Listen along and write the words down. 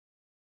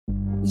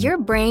Your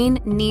brain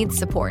needs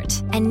support,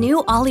 and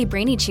new Ollie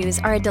Brainy Chews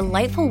are a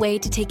delightful way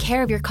to take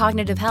care of your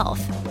cognitive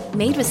health.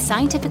 Made with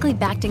scientifically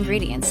backed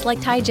ingredients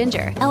like Thai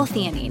ginger,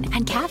 L-theanine,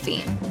 and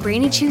caffeine,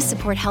 Brainy Chews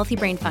support healthy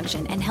brain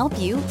function and help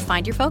you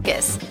find your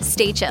focus,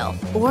 stay chill,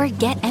 or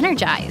get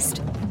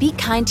energized. Be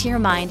kind to your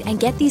mind and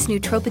get these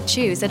nootropic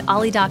chews at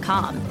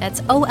ollie.com.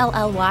 That's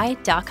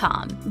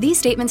OLLY.com. These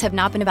statements have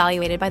not been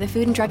evaluated by the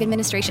Food and Drug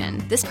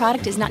Administration. This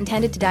product is not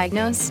intended to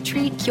diagnose,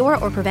 treat, cure,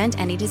 or prevent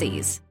any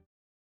disease.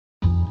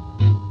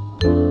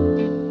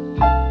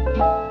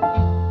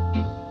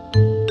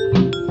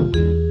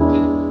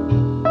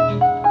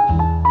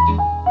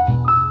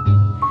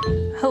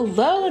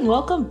 Hello and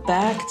welcome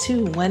back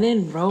to When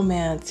in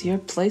Romance, your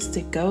place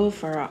to go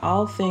for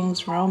all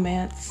things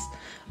romance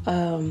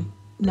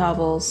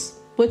novels,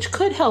 which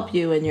could help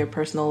you in your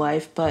personal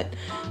life, but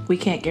we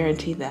can't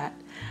guarantee that.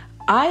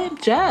 I am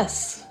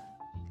Jess.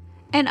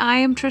 And I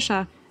am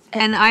Trisha.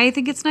 And I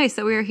think it's nice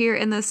that we are here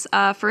in this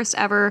first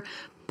ever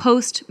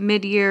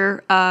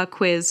post-mid-year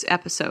quiz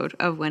episode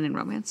of When in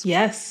Romance.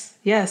 Yes.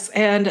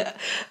 And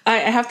I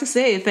have to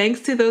say, thanks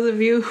to those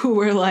of you who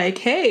were like,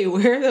 hey,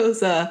 where are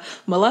those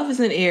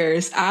Maleficent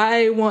ears?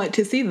 I want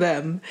to see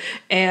them.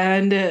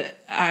 And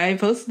I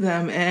posted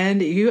them,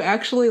 and you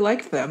actually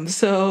liked them.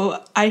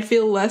 So I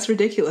feel less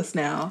ridiculous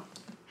now.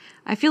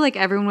 I feel like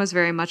everyone was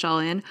very much all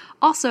in.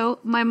 Also,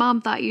 my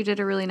mom thought you did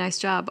a really nice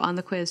job on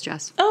the quiz,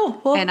 Jess. Oh,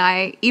 well.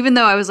 And even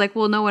though I was like,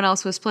 well, no one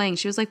else was playing,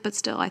 she was like, but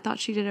still, I thought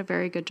she did a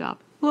very good job.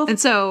 Well, and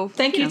so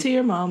thank you to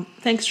your mom.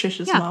 Thanks,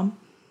 Trisha's mom.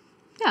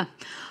 Yeah.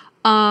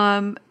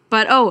 So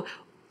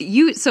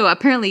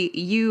apparently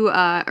you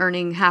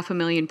earning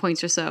 500,000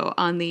 points or so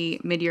on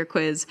the mid-year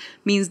quiz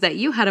means that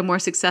you had a more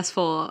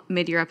successful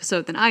mid-year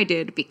episode than I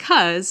did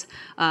because,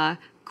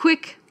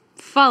 quick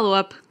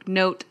follow-up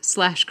note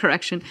 /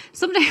 correction.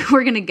 Someday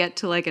we're going to get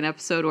to like an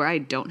episode where I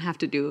don't have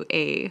to do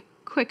a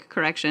quick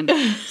correction.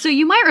 So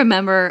you might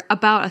remember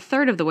about a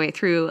third of the way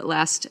through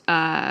last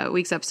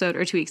week's episode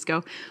or 2 weeks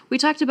ago, we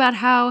talked about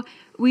how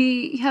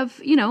we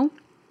have,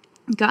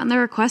 gotten the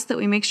request that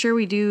we make sure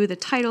we do the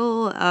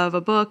title of a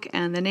book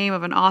and the name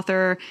of an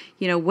author,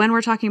 when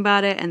we're talking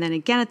about it, and then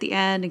again at the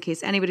end, in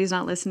case anybody's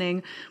not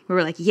listening, we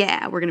were like,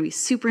 yeah, we're going to be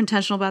super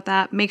intentional about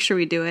that. Make sure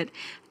we do it.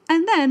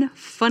 And then,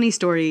 funny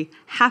story,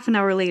 half an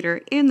hour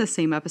later in the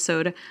same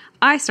episode,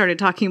 I started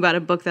talking about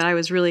a book that I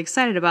was really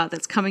excited about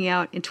that's coming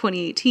out in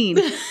 2018.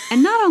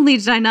 And not only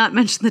did I not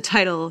mention the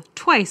title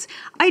twice,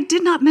 I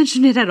did not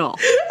mention it at all.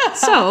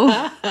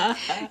 So,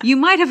 you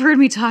might have heard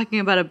me talking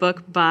about a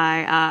book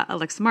by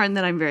Alexa Martin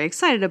that I'm very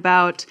excited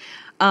about,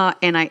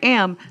 and I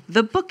am.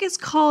 The book is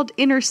called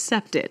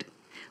Intercepted.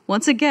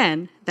 Once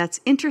again, that's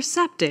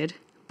Intercepted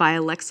by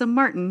Alexa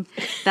Martin.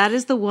 That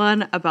is the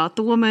one about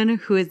the woman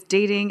who is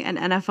dating an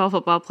NFL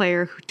football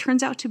player who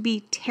turns out to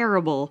be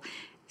terrible.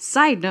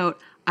 Side note,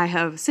 I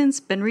have since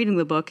been reading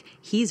the book.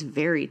 He's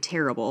very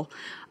terrible.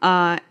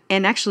 And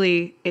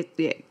actually,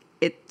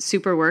 it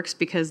super works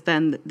because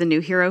then the new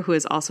hero, who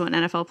is also an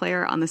NFL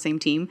player on the same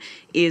team,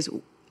 is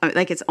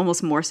it's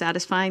almost more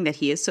satisfying that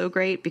he is so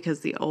great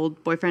because the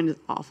old boyfriend is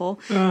awful.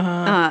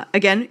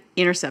 Again,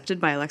 Intercepted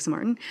by Alexa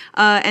Martin.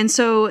 And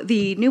so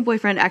the new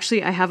boyfriend,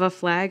 actually, I have a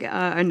flag,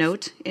 a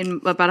note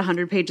in about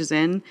 100 pages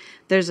in.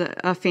 There's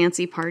a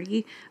fancy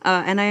party.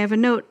 And I have a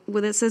note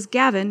that says,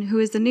 Gavin, who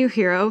is the new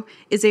hero,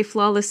 is a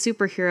flawless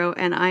superhero,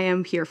 and I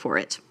am here for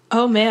it.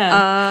 Oh,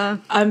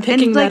 man. I'm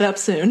picking that up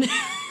soon.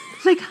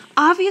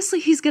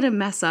 Obviously, he's going to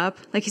mess up.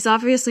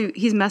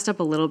 He's messed up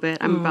a little bit.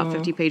 I'm about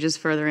 50 pages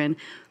further in.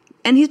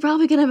 And he's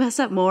probably going to mess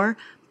up more,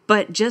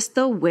 but just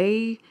the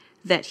way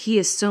that he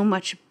is so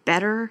much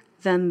better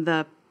than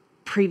the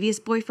previous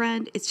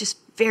boyfriend, it's just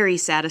very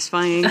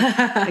satisfying.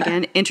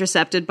 Again,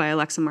 Intercepted by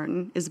Alexa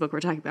Martin is the book we're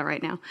talking about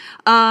right now,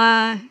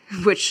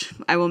 which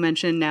I will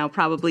mention now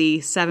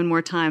probably 7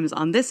 more times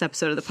on this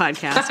episode of the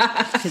podcast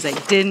because I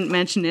didn't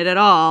mention it at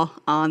all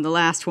on the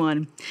last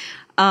one.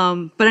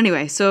 But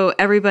anyway, so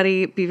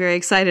everybody be very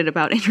excited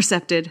about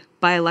Intercepted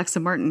by Alexa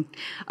Martin.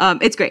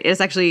 It's great.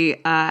 It's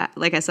actually,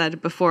 like I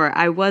said before,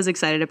 I was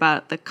excited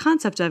about the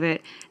concept of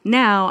it.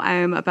 Now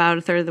I'm about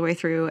a third of the way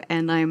through,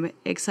 and I'm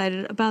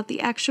excited about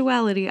the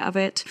actuality of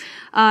it.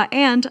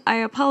 And I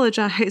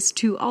apologize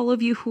to all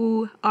of you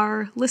who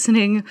are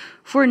listening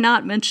for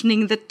not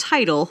mentioning the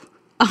title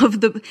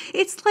of the...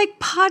 It's like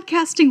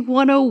podcasting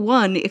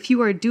 101 if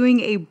you are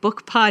doing a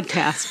book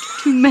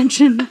podcast to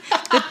mention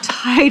the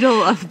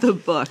title of the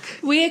book.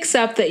 We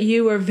accept that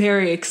you were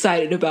very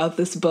excited about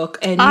this book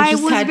and you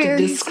just had to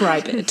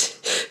describe it.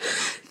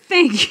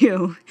 Thank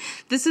you.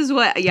 This is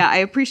what... Yeah, I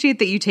appreciate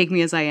that you take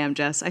me as I am,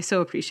 Jess. I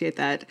so appreciate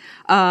that.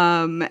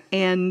 And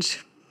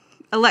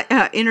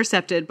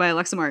Intercepted by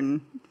Alexa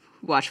Martin.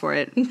 Watch for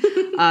it.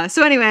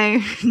 So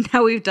anyway,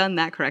 now we've done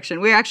that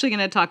correction. We're actually going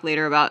to talk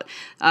later about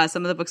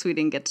some of the books we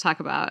didn't get to talk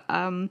about.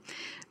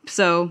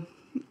 So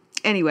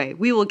anyway,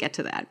 we will get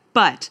to that.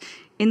 But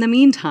in the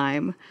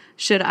meantime,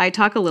 should I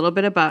talk a little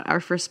bit about our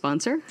first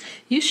sponsor?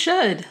 You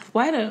should.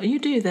 Why don't you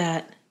do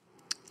that?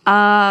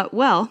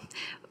 Well,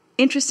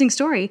 interesting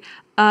story.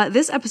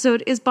 This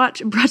episode is brought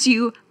to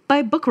you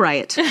by Book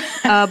Riot,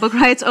 Book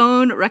Riot's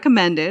own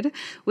Recommended,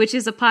 which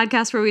is a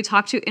podcast where we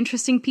talk to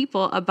interesting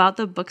people about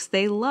the books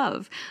they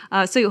love.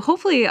 So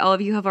hopefully all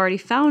of you have already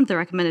found the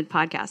Recommended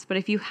podcast, but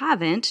if you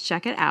haven't,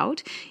 check it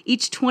out.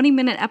 Each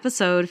 20-minute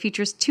episode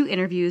features 2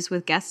 interviews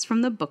with guests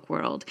from the book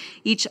world.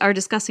 Each are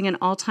discussing an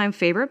all-time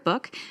favorite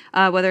book,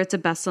 whether it's a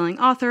best-selling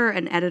author,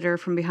 an editor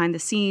from behind the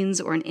scenes,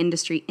 or an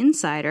industry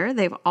insider.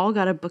 They've all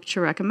got a book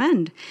to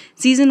recommend.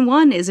 Season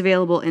 1 is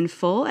available in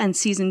full, and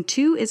Season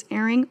 2 is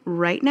airing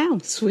right now.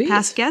 Sweet.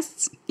 Past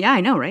guests, yeah,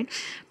 I know, right?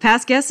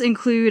 Past guests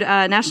include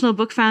National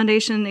Book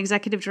Foundation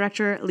Executive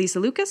Director Lisa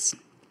Lucas,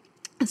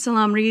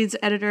 Salam Reed's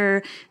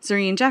editor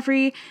Zareen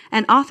Jeffrey,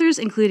 and authors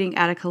including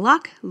Attica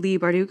Locke, Lee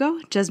Bardugo,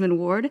 Jesmyn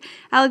Ward,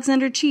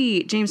 Alexander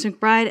Chee, James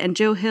McBride, and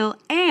Joe Hill,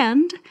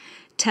 and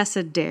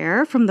Tessa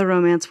Dare from the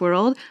romance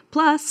world.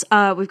 Plus,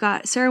 we've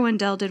got Sarah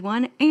Wendell did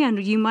one,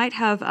 and you might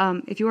have,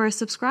 if you are a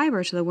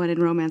subscriber to the When in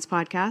Romance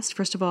podcast,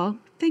 first of all,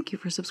 thank you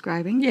for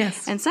subscribing.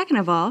 Yes. And second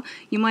of all,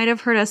 you might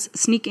have heard us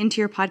sneak into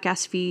your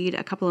podcast feed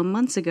a couple of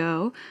months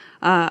ago.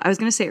 I was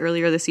going to say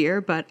earlier this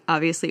year, but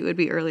obviously it would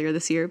be earlier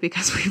this year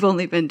because we've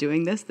only been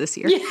doing this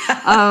year.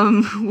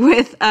 Yeah.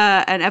 With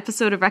an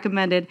episode of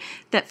Recommended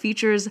that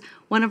features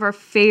one of our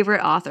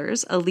favorite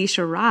authors,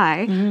 Alicia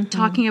Rai,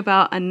 talking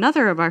about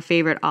another of our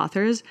favorite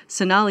authors,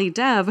 Sonali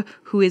Dev,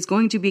 who is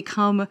going to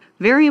become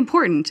very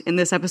important in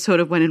this episode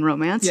of When in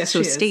Romance. Yes,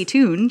 so stay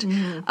tuned.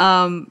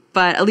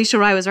 But Alicia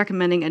Rai was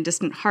recommending A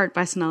Distant Heart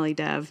by Sonali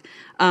Dev.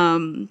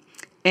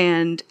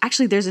 And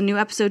actually, there's a new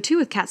episode, too,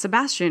 with Kat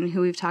Sebastian,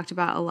 who we've talked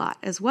about a lot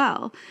as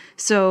well.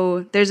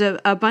 So there's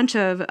a bunch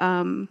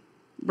of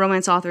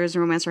romance authors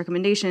and romance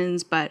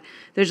recommendations, but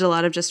there's a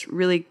lot of just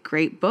really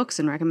great books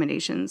and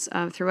recommendations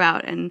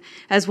throughout. And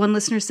as one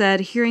listener said,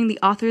 hearing the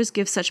authors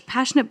give such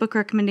passionate book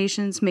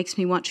recommendations makes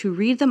me want to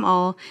read them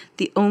all.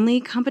 The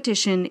only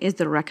competition is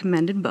the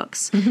recommended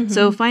books.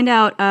 So find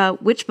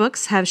out which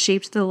books have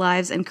shaped the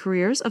lives and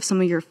careers of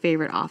some of your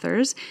favorite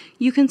authors.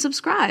 You can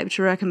subscribe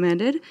to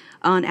Recommended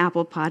on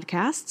Apple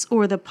Podcasts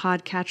or the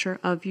podcatcher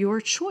of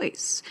your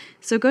choice.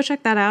 So go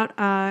check that out.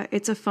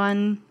 It's a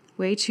fun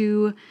way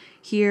to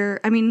hear.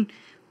 I mean,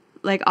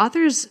 like,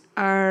 authors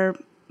are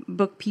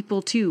book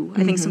people too.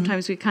 I think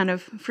sometimes we kind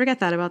of forget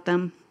that about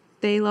them.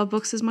 They love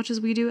books as much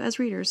as we do as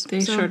readers.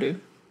 They sure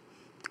do.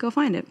 Go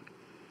find it.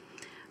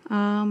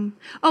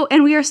 Oh,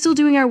 and we are still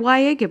doing our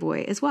YA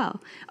giveaway as well.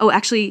 Oh,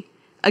 actually,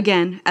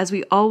 again, as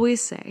we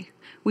always say,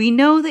 we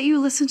know that you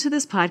listen to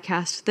this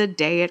podcast the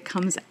day it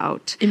comes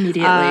out.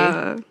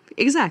 Immediately.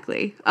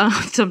 Exactly.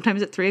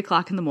 Sometimes at 3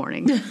 o'clock in the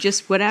morning.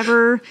 Just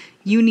whatever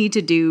you need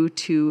to do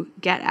to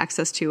get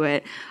access to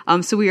it.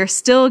 So we are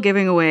still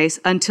giving away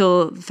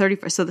until the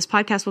 31st. So this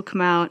podcast will come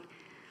out,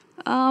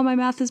 my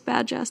math is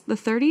bad, Jess, the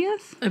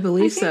 30th? I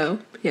believe so,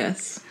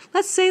 yes.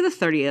 Let's say the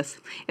 30th.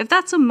 If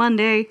that's a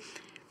Monday,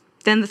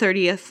 then the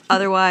 30th.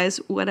 Otherwise,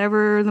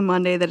 whatever the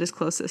Monday that is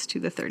closest to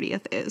the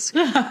 30th is.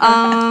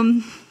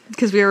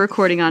 Because we are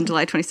recording on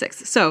July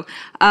 26th. So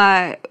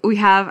we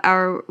have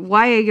our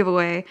YA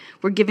giveaway.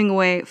 We're giving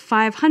away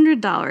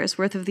 $500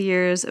 worth of the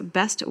year's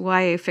best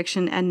YA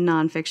fiction and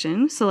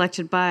nonfiction,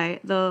 selected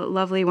by the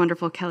lovely,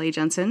 wonderful Kelly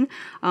Jensen,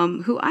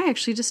 who I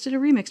actually just did a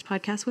remixed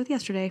podcast with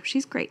yesterday.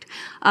 She's great.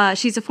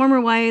 She's a former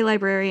YA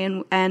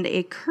librarian and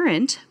a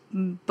current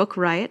Book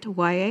Riot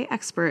YA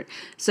expert.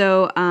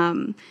 So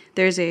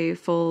there's a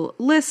full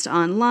list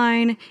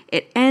online.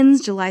 It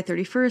ends July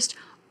 31st.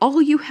 All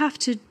you have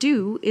to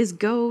do is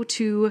go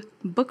to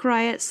Book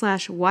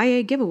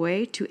Riot/YA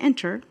giveaway to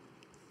enter.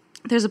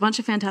 There's a bunch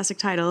of fantastic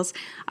titles.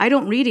 I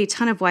don't read a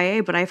ton of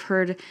YA, but I've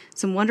heard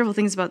some wonderful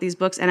things about these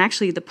books. And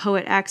actually, The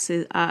Poet X,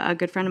 a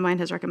good friend of mine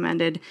has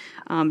recommended.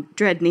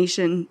 Dread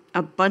Nation,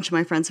 a bunch of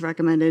my friends have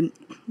recommended.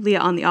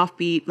 Leah on the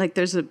Offbeat. Like,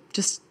 there's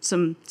just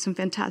some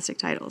fantastic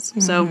titles.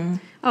 So,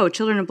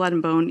 Children of Blood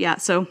and Bone. Yeah,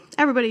 so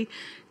everybody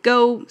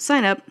go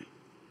sign up,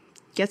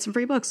 get some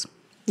free books.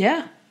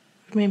 Yeah.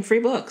 I mean, free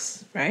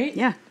books, right?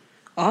 Yeah.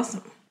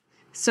 Awesome.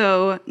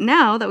 So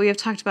now that we have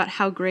talked about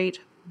how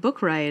great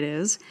Book Riot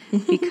is,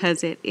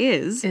 because it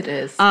is. It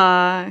is.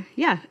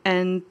 Yeah,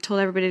 and told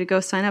everybody to go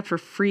sign up for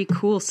free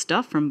cool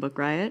stuff from Book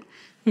Riot.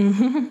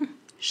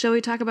 Shall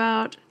we talk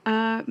about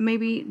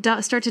maybe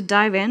start to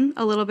dive in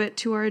a little bit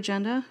to our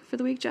agenda for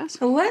the week, Jess?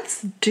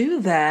 Let's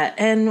do that.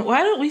 And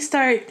why don't we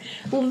start?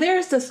 Well,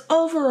 there's this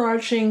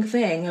overarching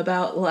thing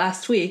about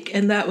last week,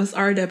 and that was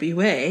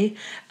RWA,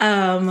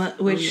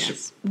 which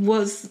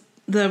was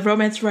the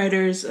Romance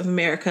Writers of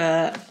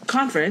America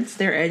conference,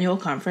 their annual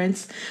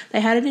conference.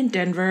 They had it in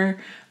Denver.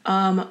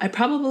 I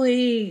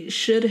probably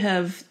should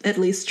have at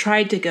least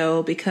tried to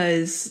go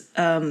because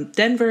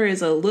Denver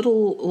is a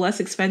little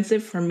less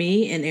expensive for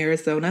me in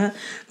Arizona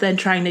than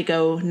trying to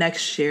go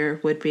next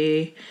year would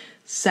be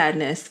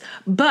sadness.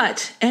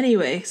 But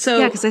anyway, so...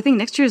 Yeah, because I think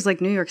next year is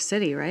like New York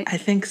City, right? I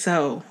think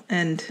so.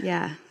 And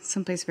yeah,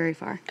 someplace very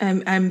far.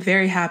 I'm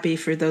very happy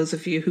for those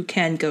of you who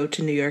can go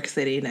to New York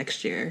City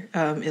next year.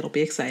 It'll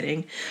be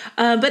exciting.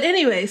 But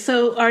anyway,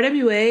 so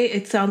RWA,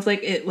 it sounds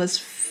like it was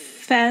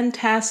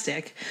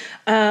fantastic.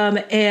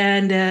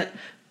 And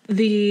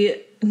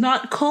the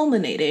not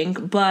culminating,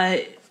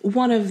 but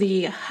one of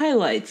the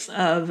highlights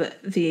of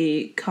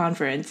the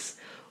conference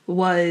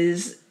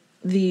was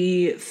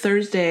the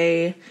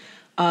Thursday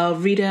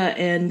Rita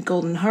and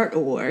Golden Heart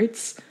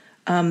Awards.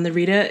 The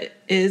Rita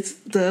is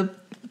the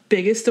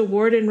biggest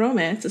award in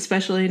romance,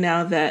 especially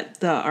now that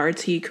the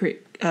RT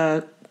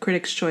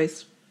Critics'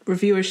 Choice,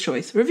 Reviewer's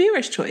Choice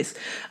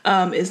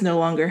is no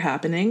longer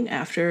happening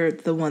after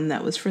the one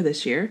that was for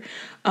this year.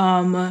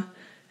 There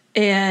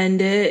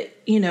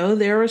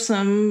were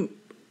some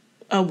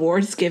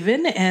awards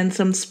given and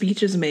some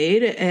speeches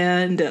made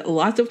and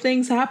lots of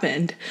things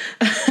happened.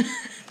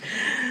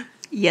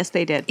 Yes,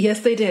 they did. Yes,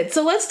 they did.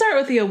 So let's start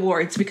with the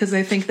awards because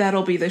I think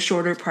that'll be the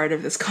shorter part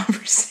of this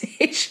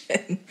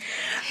conversation.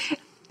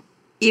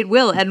 It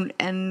will,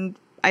 and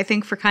I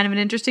think for kind of an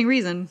interesting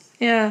reason.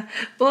 Yeah.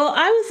 Well,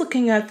 I was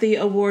looking at the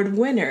award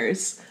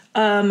winners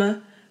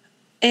and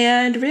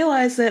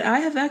realized that I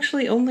have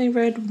actually only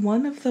read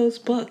one of those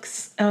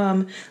books.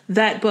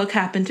 That book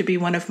happened to be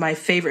one of my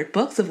favorite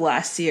books of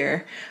last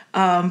year.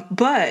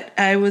 But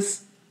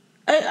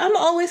I'm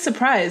always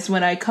surprised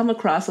when I come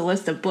across a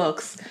list of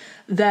books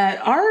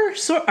that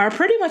are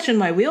pretty much in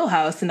my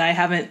wheelhouse and I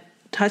haven't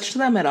touched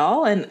them at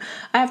all, and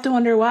I have to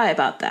wonder why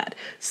about that.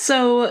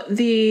 So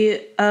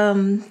the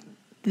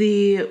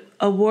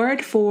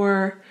award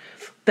for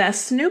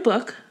best new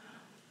book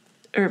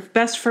or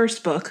best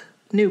first book,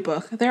 new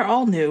book, they're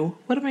all new.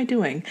 What am I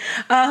doing?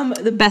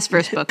 The best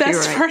first book.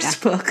 Best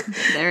first book.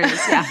 There it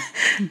is.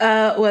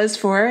 Yeah. Was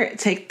for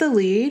Take the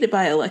Lead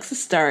by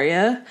Alexis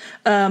Daria,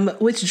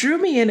 which drew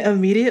me in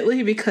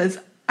immediately because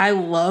I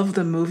love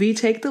the movie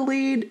Take the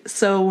Lead.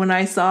 So when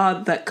I saw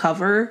that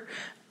cover,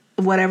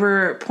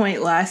 whatever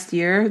point last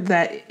year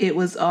that it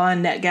was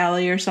on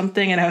NetGalley or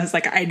something, and I was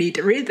like, I need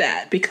to read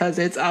that because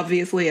it's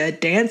obviously a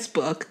dance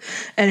book,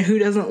 and who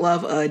doesn't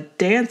love a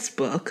dance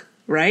book,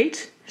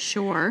 right?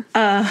 Sure.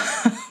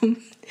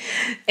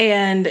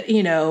 And,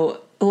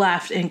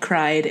 laughed and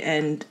cried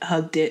and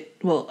hugged it.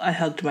 Well, I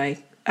hugged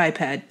my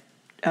iPad.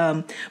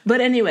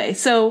 But anyway,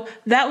 so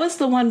that was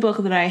the one book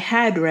that I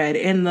had read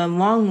in the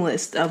long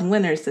list of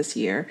winners this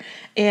year.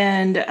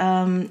 And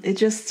it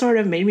just sort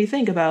of made me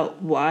think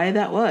about why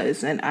that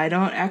was. And I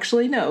don't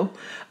actually know.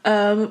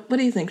 What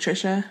do you think,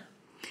 Trisha?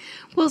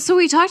 Well, so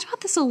we talked about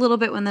this a little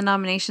bit when the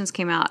nominations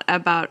came out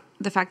about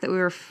the fact that we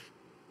were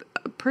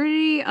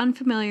pretty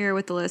unfamiliar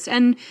with the list.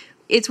 And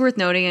it's worth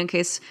noting in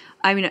case,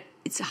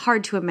 it's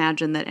hard to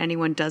imagine that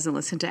anyone doesn't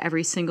listen to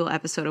every single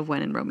episode of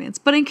When in Romance.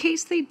 But in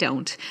case they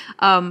don't,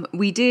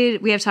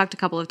 we have talked a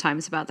couple of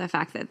times about the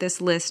fact that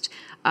this list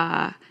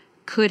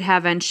could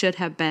have and should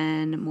have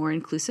been more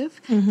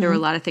inclusive. Mm-hmm. There were a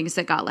lot of things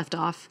that got left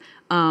off.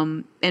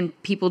 And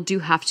people do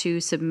have to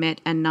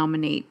submit and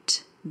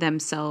nominate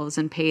themselves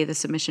and pay the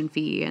submission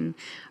fee. And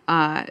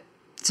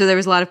so there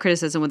was a lot of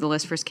criticism when the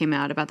list first came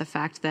out about the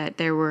fact that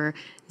there were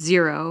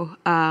 0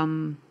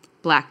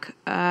 Black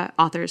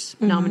authors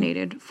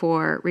nominated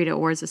for Rita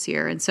Awards this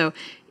year. And so,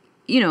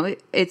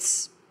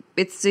 it's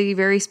a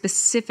very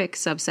specific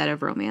subset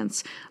of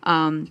romance.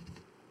 And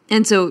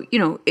so,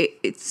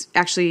 it's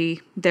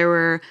actually, there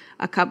were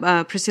a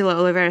couple, Priscilla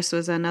Oliveros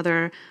was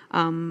another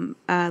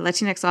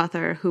Latinx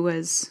author who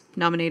was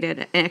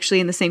nominated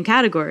actually in the same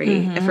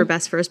category for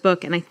Best First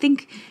Book. And I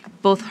think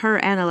both her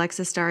and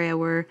Alexis Daria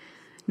were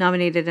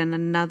nominated in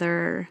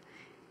another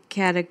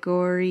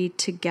category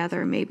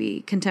together,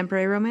 maybe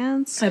contemporary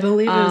romance. I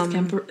believe it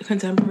was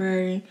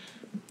contemporary.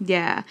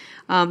 Yeah.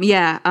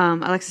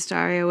 Alexis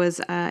Daria was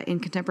in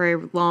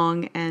contemporary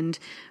long and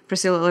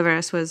Priscilla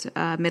Oliveros was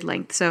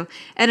mid-length. So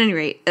at any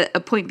rate, a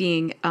point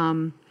being,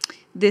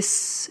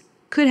 this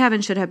could have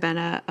and should have been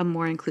a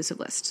more inclusive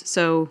list.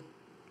 So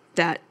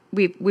that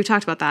we've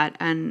talked about that,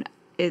 and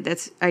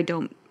I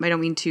don't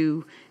mean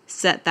to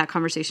set that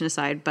conversation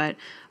aside, but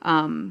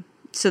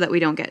so that we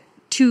don't get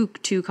too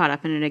caught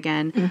up in it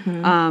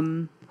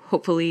again.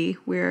 Hopefully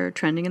we're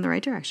trending in the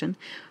right direction.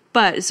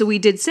 But so we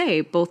did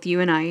say both you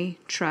and I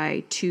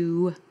try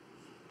to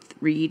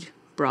read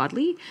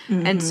broadly.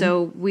 And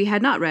so we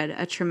had not read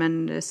a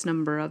tremendous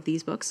number of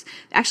these books.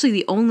 Actually,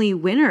 the only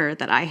winner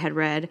that I had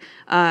read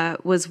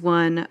was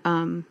one,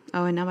 and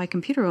now my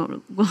computer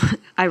won't,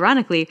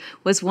 ironically,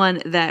 was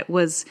one that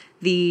was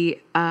the,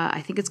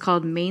 I think it's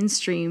called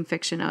Mainstream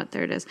Fiction. Oh,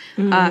 there it is.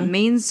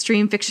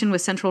 Mainstream Fiction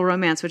with Central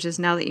Romance, which is,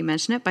 now that you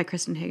mention it, by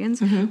Kristen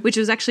Higgins, which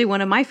was actually one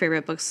of my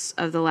favorite books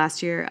of the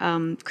last year.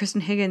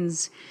 Kristen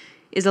Higgins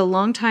is a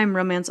longtime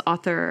romance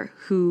author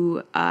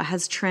who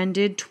has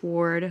trended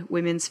toward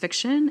women's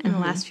fiction in the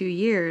last few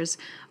years.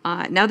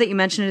 Now that you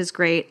mention it, is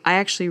great. I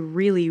actually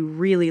really,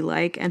 really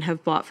like and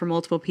have bought for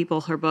multiple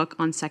people her book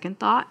On Second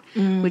Thought,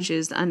 which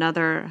is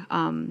another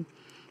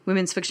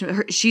women's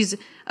fiction. She's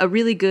a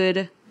really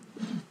good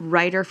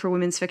writer for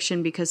women's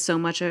fiction because so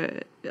much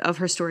of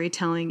her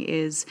storytelling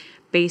is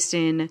based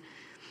in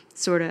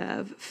sort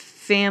of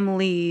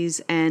families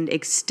and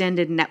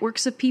extended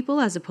networks of people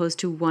as opposed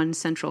to one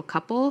central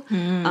couple.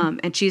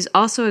 And she's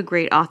also a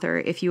great author.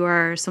 If you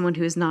are someone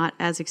who is not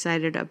as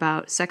excited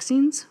about sex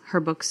scenes, her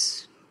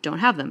books don't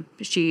have them.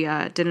 She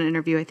did an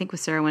interview, I think,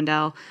 with Sarah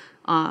Wendell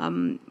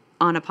on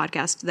on a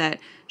podcast that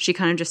she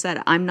kind of just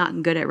said, I'm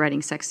not good at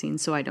writing sex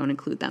scenes, so I don't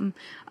include them.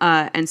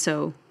 And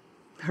so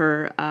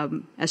her,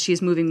 as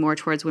she's moving more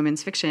towards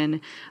women's fiction,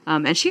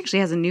 and she actually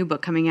has a new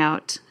book coming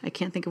out. I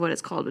can't think of what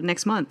it's called, but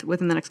next month,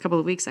 within the next couple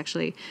of weeks,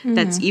 actually,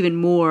 that's even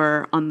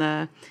more on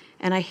the,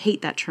 and I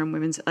hate that term,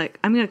 women's, like,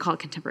 I'm going to call it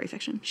contemporary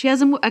fiction. She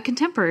has a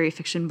contemporary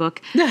fiction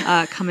book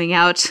coming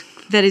out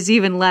that is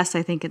even less,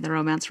 I think, in the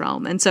romance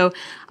realm. And so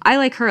I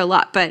like her a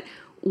lot. But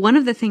one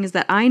of the things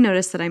that I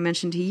noticed that I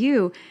mentioned to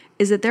you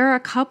is that there are a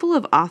couple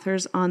of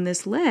authors on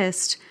this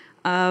list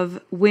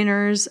of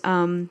winners,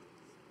 and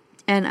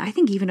I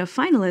think even of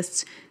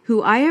finalists,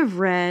 who I have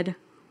read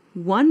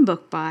one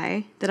book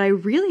by that I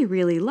really,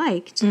 really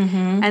liked.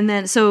 And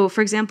then, so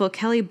for example,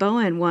 Kelly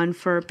Bowen won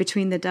for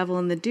Between the Devil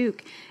and the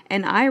Duke.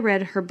 And I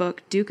read her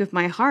book, Duke of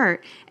My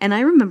Heart, and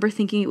I remember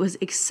thinking it was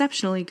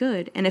exceptionally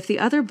good. And if the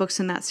other books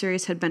in that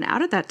series had been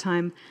out at that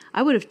time,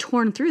 I would have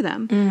torn through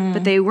them.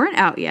 But they weren't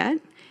out yet.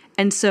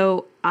 And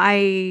so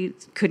I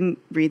couldn't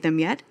read them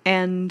yet.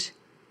 And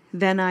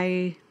then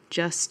I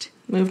just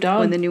moved on.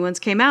 When the new ones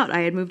came out,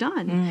 I had moved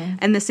on.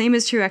 And the same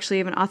is true, actually,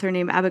 of an author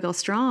named Abigail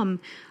Strom,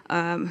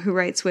 who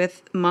writes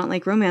with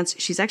Montlake Romance.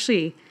 She's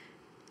actually,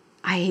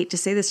 I hate to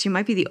say this, she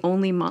might be the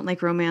only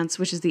Montlake Romance,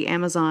 which is the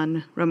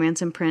Amazon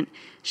romance imprint.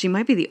 She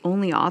might be the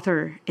only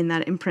author in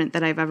that imprint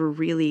that I've ever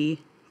really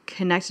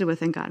connected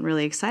with and gotten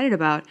really excited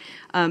about.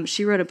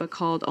 She wrote a book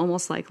called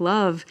Almost Like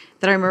Love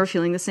that I remember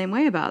feeling the same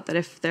way about, that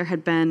if there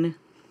had been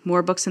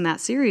more books in that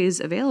series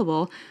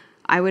available,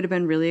 I would have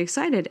been really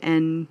excited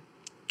and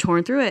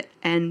torn through it,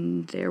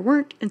 and there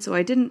weren't, and so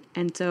I didn't.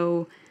 And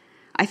so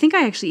I think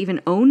I actually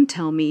even own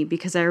Tell Me,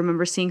 because I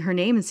remember seeing her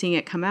name and seeing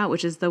it come out,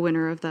 which is the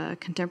winner of the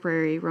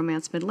contemporary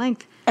romance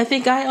mid-length. I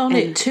think I own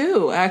it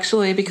too,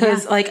 actually,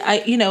 because like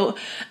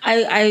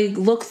I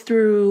looked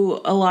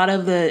through a lot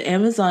of the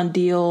Amazon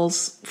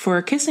deals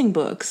for kissing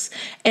books,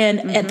 and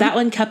that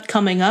one kept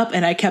coming up,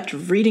 and I kept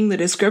reading the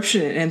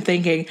description and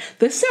thinking,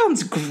 this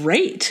sounds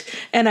great.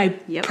 And I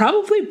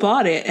probably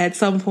bought it at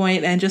some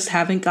point and just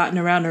haven't gotten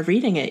around to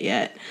reading it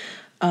yet.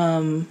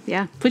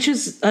 Which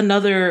is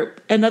another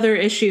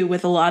issue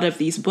with a lot of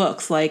these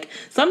books. Like,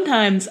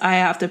 sometimes I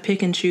have to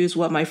pick and choose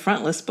what my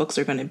front list books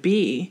are going to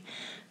be,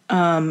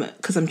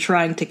 because I'm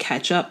trying to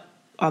catch up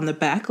on the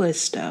backlist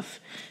stuff.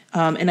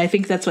 And I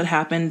think that's what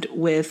happened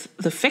with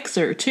The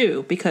Fixer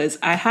too, because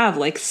I have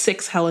like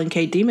 6 Helen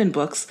K. Demon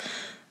books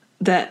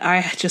that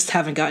I just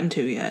haven't gotten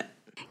to yet.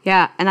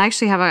 Yeah, and I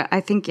actually have I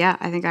think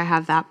I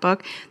have that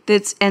book.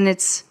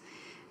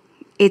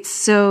 It's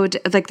so,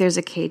 like, there's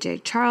a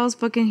KJ Charles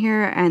book in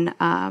here, and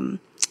I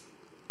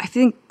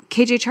think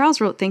KJ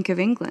Charles wrote Think of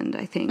England,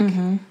 I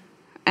think.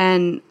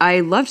 And I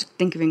loved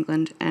Think of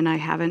England, and I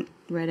haven't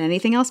read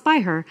anything else by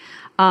her.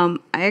 I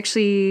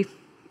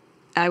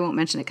won't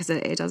mention it because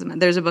it doesn't matter.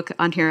 There's a book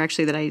on here,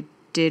 actually, that I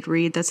did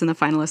read that's in the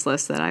finalist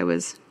list that I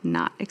was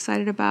not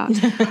excited about.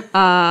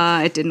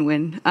 It didn't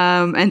win.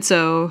 And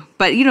so,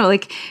 but, you know,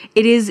 like,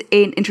 it is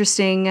an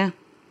interesting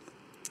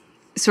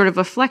sort of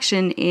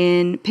reflection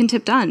in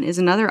Pintip Dunn is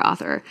another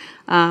author.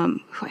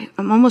 I'm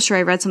almost sure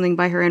I read something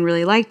by her and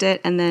really liked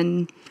it, and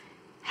then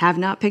have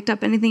not picked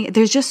up anything.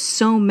 There's just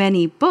so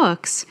many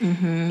books.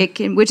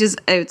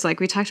 It's like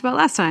we talked about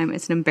last time.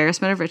 It's an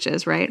embarrassment of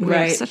riches, right? We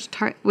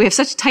have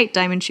such tight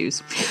diamond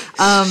shoes.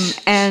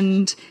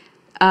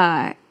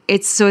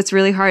 It's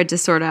really hard to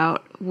sort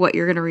out what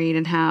you're going to read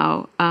and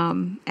how.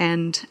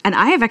 And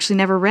I have actually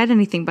never read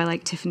anything by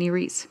like Tiffany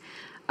Reese,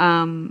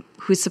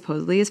 who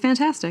supposedly is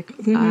fantastic.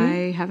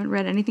 I haven't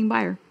read anything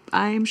by her.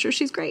 I'm sure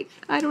she's great.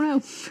 I don't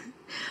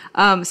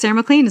know. Sarah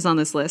McLean is on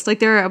this list. Like,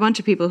 there are a bunch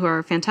of people who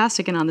are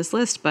fantastic and on this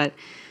list, but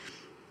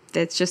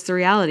it's just the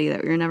reality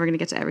that you're never going to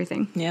get to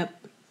everything.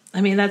 Yep.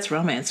 I mean, that's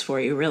romance for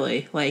you,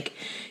 really. Like,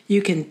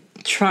 you can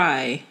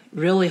try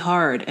really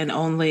hard and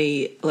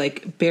only,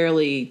 like,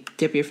 barely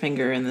dip your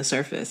finger in the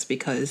surface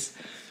because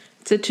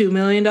it's a $2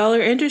 million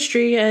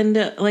industry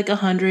and, like,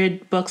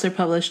 100 books are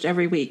published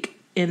every week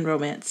in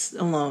romance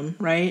alone,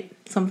 right?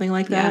 Something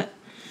like that.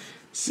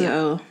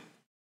 So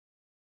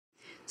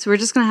we're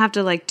just going to have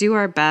to, like, do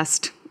our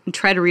best and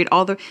try to read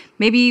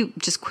maybe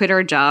just quit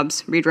our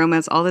jobs, read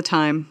romance all the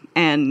time,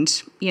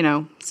 and, you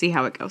know, see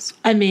how it goes.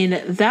 I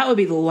mean, that would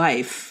be the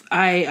life.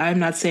 I'm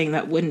not saying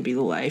that wouldn't be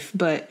the life,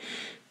 but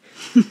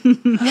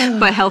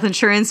but health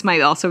insurance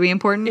might also be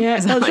important. Yeah,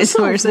 just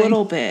a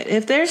little bit.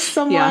 If there's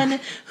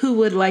someone who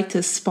would like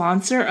to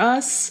sponsor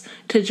us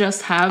to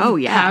just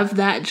have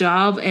that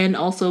job and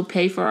also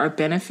pay for our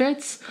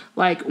benefits,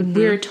 like,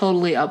 we're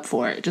totally up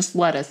for it. Just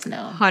let us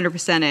know.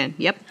 100% in.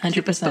 Yep.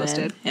 100%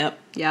 posted. Yep.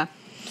 Yeah.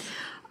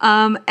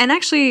 And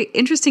actually,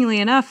 interestingly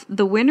enough,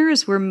 the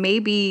winners were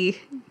maybe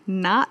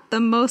not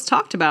the most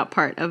talked about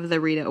part of the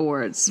Rita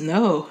Awards.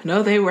 No,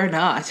 they were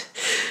not.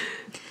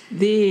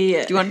 Do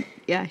you want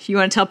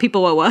to tell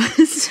people what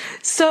was?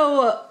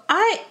 So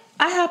I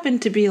I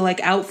happened to be like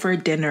out for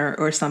dinner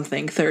or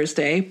something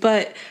Thursday,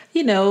 but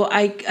you know,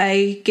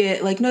 I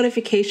get like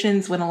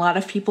notifications when a lot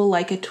of people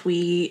like a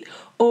tweet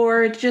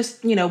or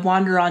just, you know,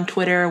 wander on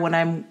Twitter when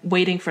I'm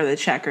waiting for the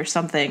check or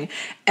something.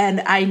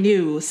 And I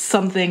knew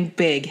something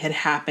big had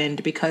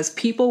happened because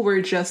people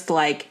were just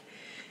like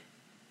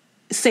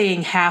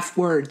saying half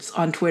words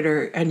on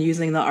Twitter and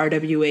using the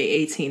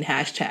RWA18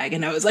 hashtag.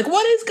 And I was like,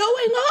 what is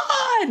going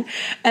on?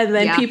 And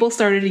then people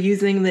started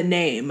using the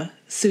name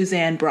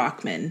Suzanne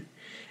Brockmann.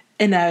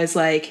 And I was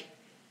like,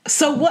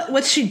 so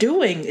what's she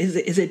doing? Is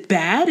it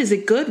bad? Is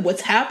it good?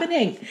 What's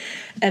happening?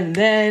 And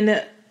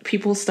then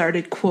people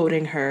started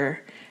quoting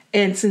her.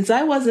 And since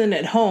I wasn't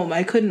at home,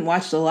 I couldn't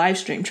watch the live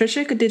stream.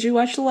 Trisha, did you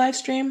watch the live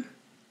stream?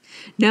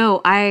 No,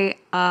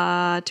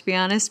 to be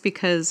honest,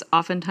 because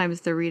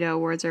oftentimes the Rita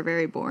Awards are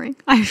very boring.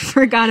 I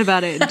forgot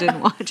about it and didn't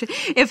watch it.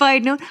 If I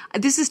had known,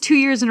 this is 2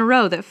 years in a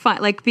row that,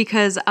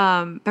 because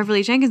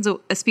Beverly Jenkins'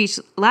 speech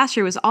last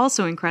year was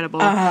also incredible.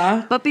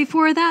 But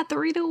before that, the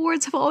Rita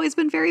Awards have always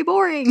been very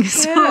boring.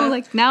 So,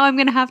 like, now I'm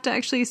going to have to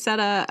actually set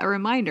a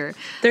reminder.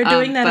 They're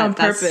doing that on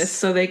purpose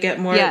so they get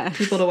more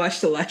people to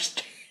watch the live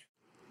stream.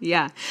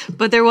 Yeah,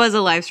 but there was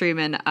a live stream,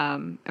 and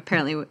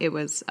apparently it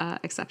was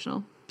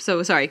exceptional.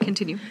 So, sorry,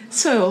 continue.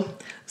 So,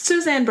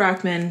 Suzanne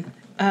Brockmann,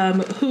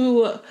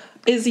 who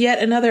is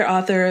yet another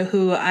author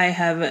who I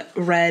have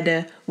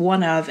read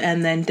one of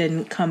and then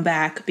didn't come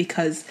back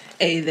because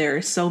A, there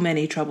are so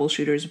many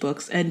Troubleshooters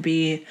books, and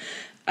B,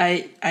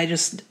 I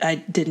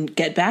didn't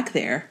get back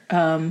there,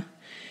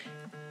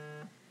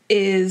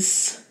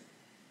 is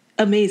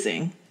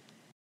amazing.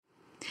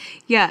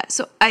 Yeah,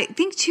 so I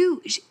think,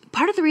 too,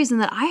 part of the reason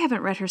that I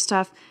haven't read her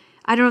stuff,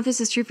 I don't know if this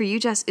is true for you,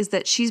 Jess, is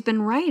that she's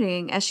been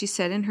writing, as she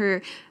said in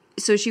her...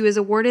 So she was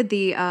awarded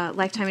the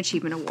Lifetime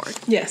Achievement Award.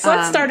 Yes,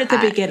 let's start at the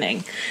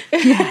beginning.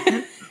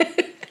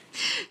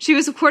 She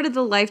was awarded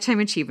the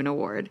Lifetime Achievement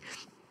Award.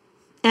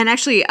 And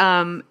actually,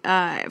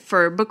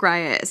 for Book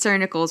Riot, Sarah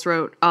Nichols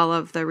wrote all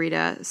of the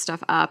Rita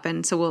stuff up,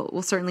 and so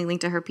we'll certainly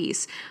link to her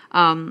piece.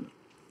 So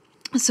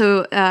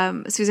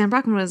Suzanne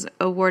Brockmann was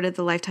awarded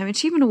the Lifetime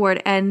Achievement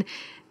Award, and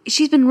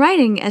she's been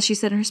writing, as she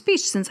said in her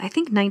speech, since I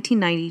think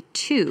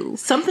 1992.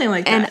 Something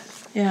like that.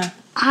 Yeah.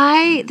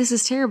 This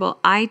is terrible.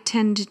 I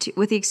tend to,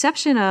 with the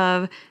exception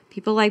of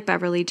people like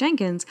Beverly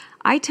Jenkins,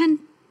 I tend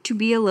to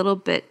be a little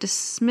bit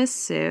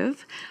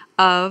dismissive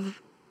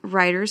of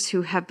writers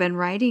who have been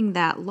writing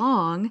that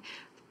long,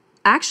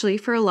 actually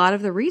for a lot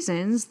of the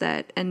reasons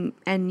that, and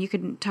you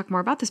can talk more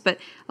about this, but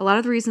a lot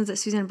of the reasons that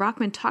Suzanne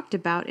Brockmann talked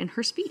about in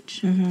her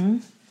speech,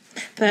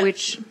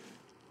 which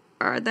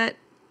are that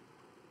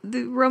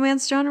the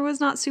romance genre was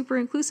not super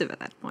inclusive at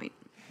that point.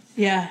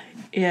 Yeah.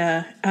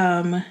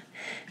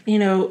 You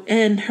know,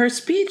 and her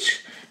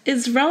speech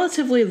is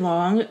relatively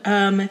long.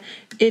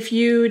 If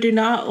you do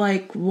not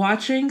like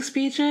watching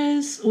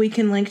speeches, we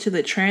can link to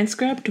the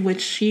transcript,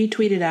 which she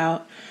tweeted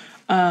out.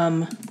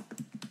 And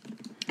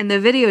the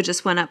video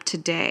just went up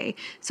today.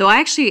 So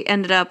I actually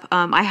ended up,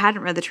 I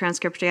hadn't read the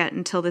transcript yet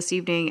until this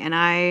evening, and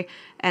I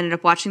ended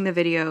up watching the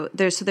video.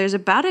 There's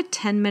about a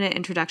 10-minute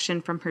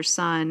introduction from her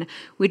son,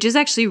 which is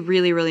actually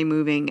really, really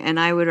moving, and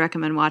I would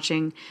recommend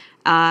watching.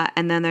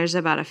 And then there's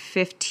about a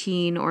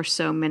 15 or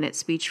so minute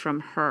speech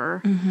from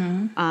her.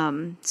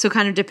 So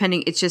kind of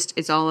depending,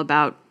 it's all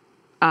about,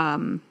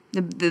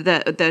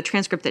 the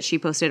transcript that she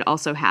posted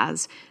also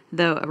has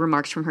the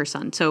remarks from her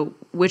son. So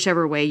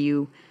whichever way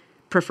you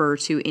prefer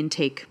to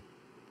intake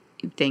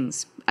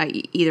things,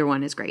 either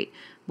one is great.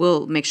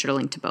 We'll make sure to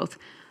link to both.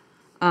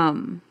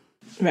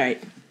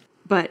 Right.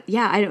 But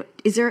yeah, I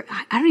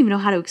don't even know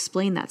how to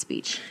explain that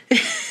speech.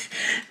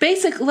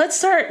 Let's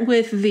start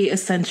with the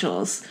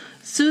essentials.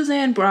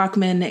 Suzanne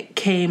Brockmann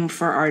came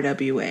for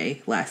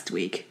RWA last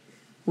week.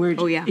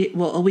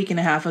 A week and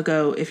a half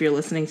ago, if you're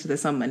listening to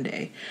this on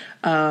Monday.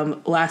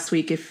 Last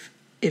week, if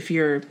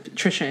you're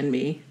Trisha and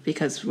me,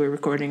 because we're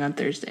recording on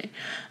Thursday.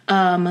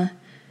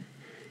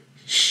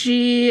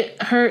 She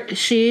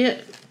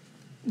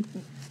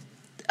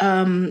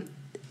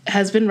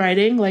has been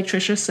writing, like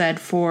Trisha said,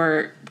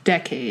 for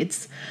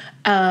decades,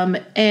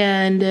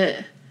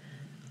 and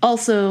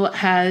also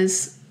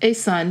has a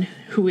son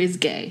who is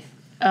gay.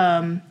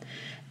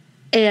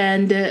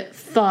 And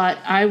thought,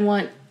 I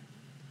want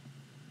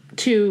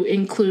to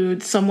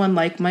include someone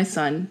like my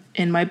son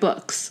in my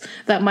books.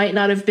 That might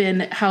not have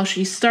been how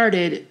she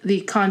started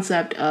the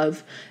concept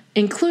of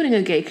including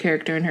a gay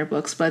character in her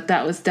books, but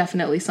that was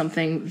definitely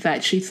something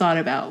that she thought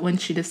about when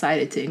she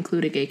decided to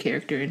include a gay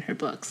character in her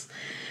books.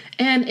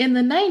 And in the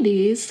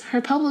 90s,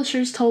 her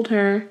publishers told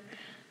her,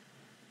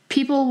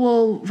 people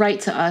will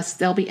write to us,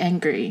 they'll be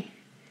angry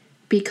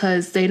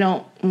because they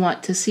don't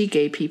want to see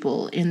gay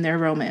people in their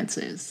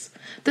romances.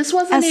 This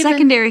wasn't even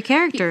secondary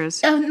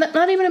characters.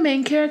 Not even a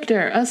main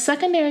character. A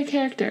secondary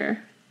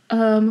character.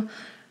 An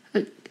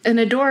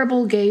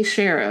adorable gay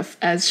sheriff,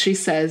 as she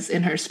says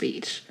in her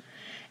speech.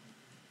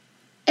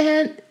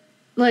 And,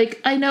 like,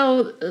 I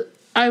know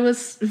I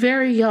was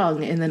very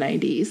young in the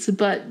 90s,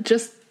 but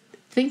just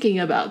thinking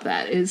about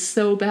that is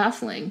so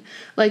baffling.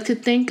 Like, to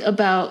think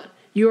about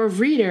your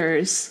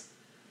readers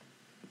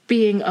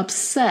being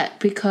upset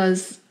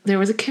because there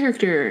was a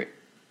character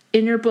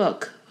in your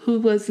book who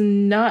was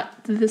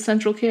not the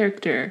central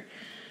character,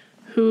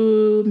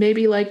 who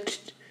maybe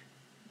liked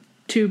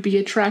to be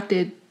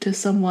attracted to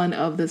someone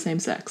of the same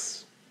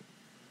sex.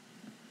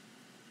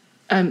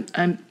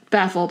 I'm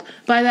baffled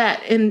by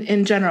that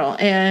in general.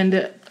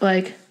 And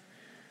like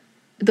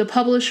the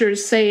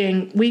publishers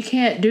saying, we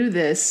can't do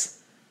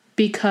this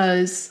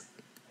because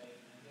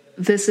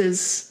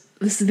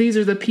these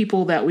are the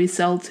people that we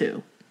sell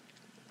to.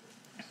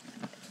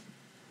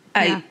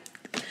 Yeah.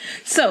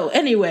 So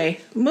anyway,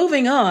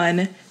 moving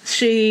on,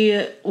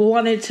 she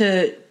wanted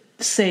to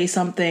say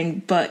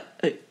something, but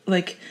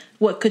like,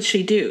 what could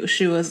she do?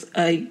 She was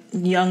a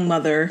young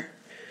mother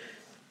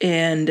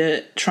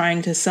and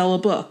trying to sell a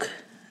book,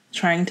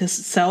 trying to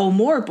sell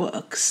more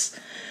books.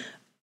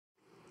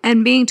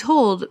 And being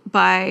told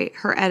by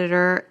her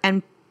editor,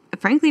 and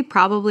frankly,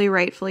 probably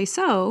rightfully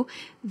so,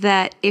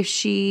 that if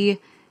she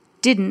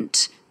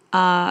didn't,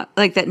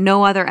 that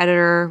no other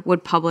editor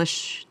would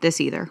publish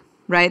this either,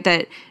 right?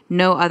 That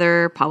no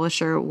other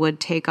publisher would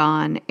take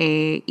on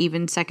a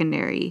even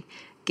secondary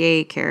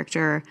gay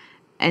character.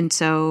 And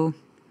so,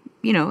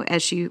 you know,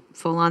 as she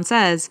full on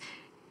says,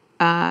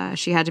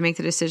 she had to make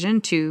the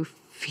decision to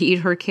feed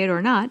her kid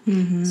or not.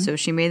 Mm-hmm. So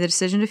she made the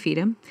decision to feed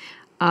him.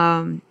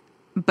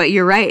 But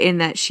you're right in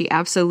that she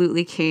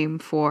absolutely came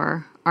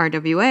for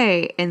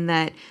RWA, in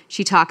that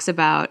she talks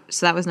about,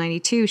 so that was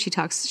 92, she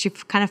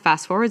kind of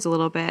fast forwards a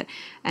little bit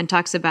and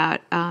talks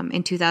about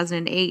in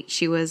 2008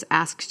 she was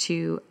asked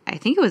to, I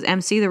think it was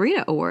MC the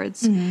Rita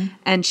Awards,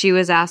 and she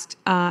was asked,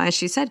 as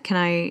she said, can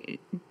I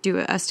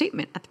do a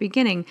statement at the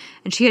beginning?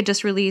 And she had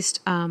just released,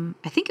 I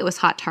think it was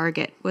Hot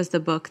Target was the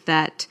book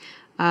that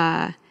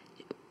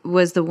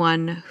was the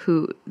one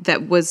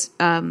that was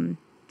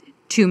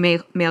two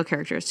male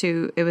characters.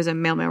 It was a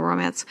male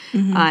romance,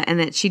 and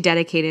that she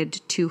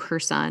dedicated to her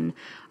son.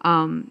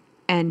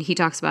 And he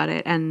talks about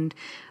it, and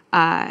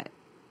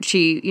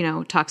she, you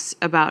know, talks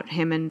about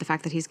him and the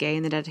fact that he's gay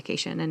and the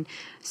dedication. And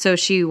so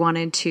she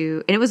wanted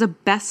to, and it was a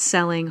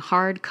best-selling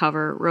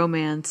hardcover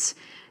romance,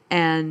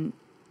 and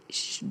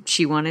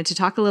she wanted to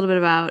talk a little bit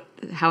about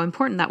how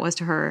important that was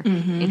to her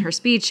in her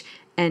speech.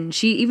 And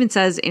she even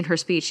says in her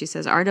speech, she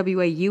says,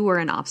 RWA, you were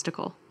an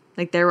obstacle.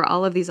 Like, there were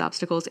all of these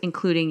obstacles,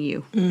 including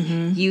you.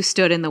 Mm-hmm. You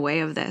stood in the way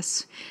of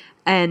this.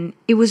 And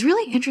it was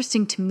really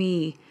interesting to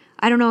me.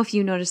 I don't know if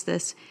you noticed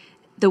this,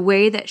 the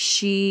way that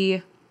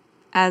she,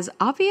 as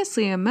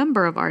obviously a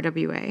member of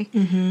RWA,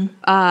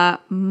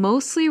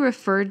 mostly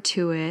referred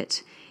to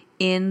it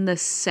in the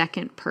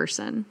second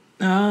person.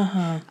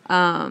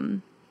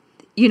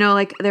 You know,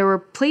 like, there were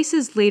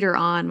places later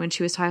on when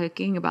she was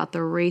talking about the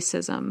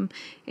racism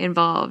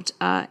involved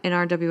in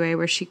RWA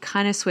where she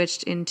kind of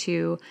switched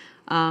into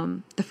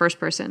the first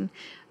person.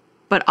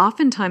 But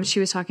oftentimes she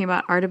was talking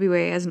about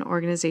RWA as an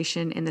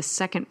organization in the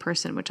second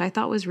person, which I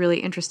thought was really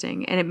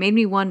interesting. And it made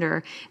me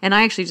wonder, and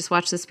I actually just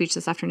watched this speech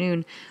this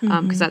afternoon,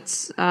 because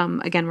that's,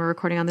 again, we're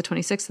recording on the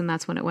 26th, and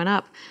that's when it went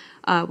up.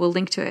 We'll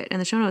link to it in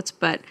the show notes.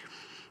 But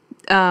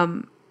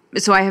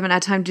so I haven't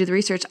had time to do the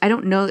research. I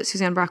don't know that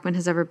Suzanne Brockmann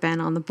has ever been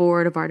on the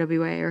board of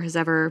RWA or has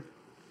ever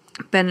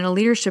been in a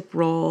leadership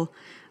role.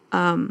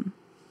 And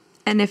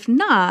if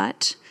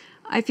not,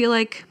 I feel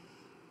like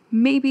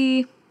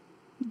maybe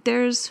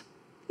there's,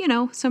 you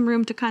know, some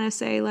room to kind of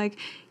say, like,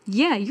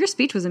 yeah, your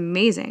speech was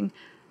amazing,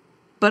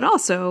 but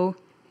also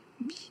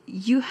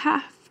you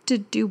have to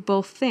do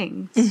both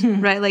things,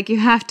 right? Like, you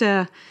have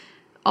to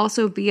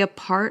also be a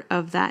part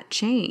of that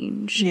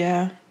change.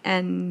 Yeah.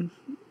 And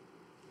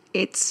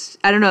it's,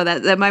 I don't know,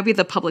 that might be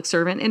the public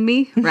servant in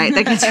me, right?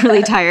 That gets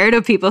really tired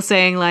of people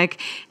saying,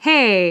 like,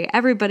 hey,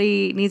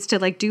 everybody needs to,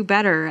 like, do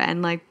better,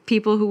 and, like,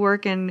 people who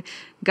work in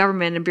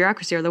government and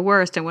bureaucracy are the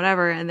worst and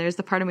whatever. And there's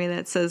the part of me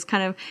that says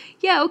kind of,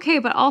 yeah, okay,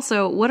 but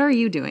also, what are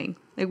you doing?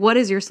 Like, what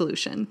is your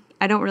solution?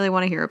 I don't really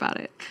want to hear about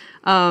it.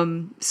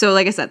 So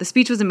like I said, the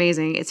speech was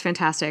amazing. It's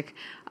fantastic.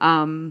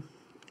 And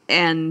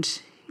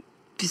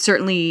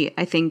certainly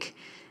I think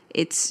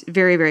it's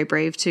very, very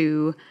brave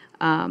to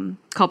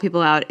call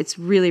people out. It's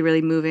really,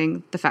 really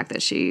moving, the fact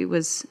that she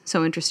was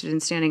so interested in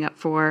standing up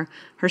for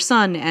her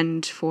son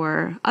and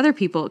for other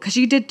people. Because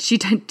she did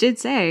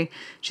say,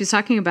 she was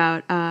talking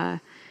about,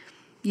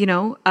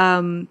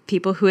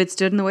 people who had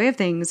stood in the way of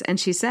things. And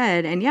she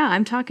said, and yeah,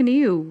 I'm talking to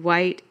you,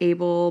 white,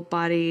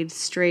 able-bodied,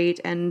 straight,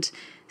 and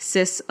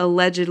cis,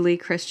 allegedly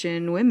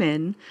Christian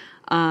women,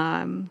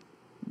 and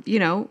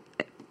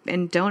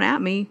don't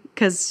at me,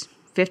 because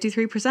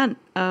 53%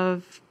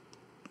 of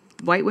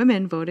white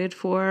women voted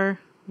for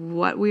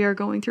what we are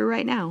going through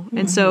right now.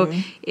 And so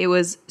it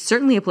was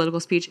certainly a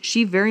political speech.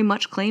 She very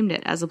much claimed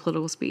it as a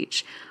political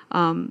speech.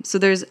 So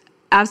there's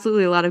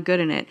absolutely a lot of good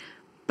in it.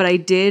 But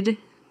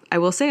I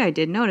will say I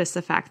did notice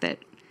the fact that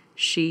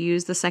she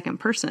used the second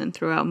person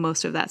throughout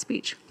most of that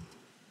speech.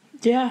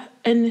 Yeah.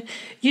 And,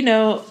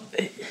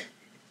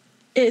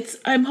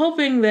 I'm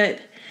hoping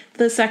that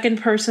the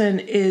second person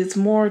is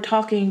more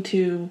talking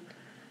to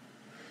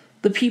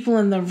the people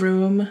in the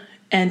room,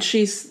 and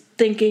she's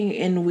thinking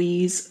in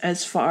we's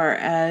as far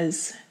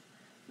as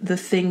the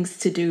things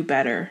to do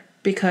better,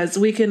 because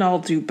we can all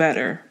do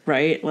better,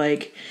 right?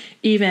 Like,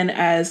 even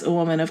as a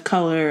woman of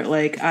color,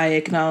 like, I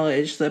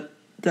acknowledge the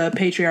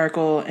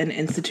patriarchal and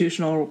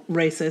institutional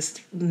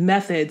racist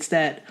methods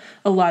that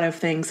a lot of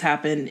things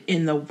happen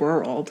in the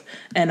world.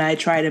 And I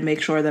try to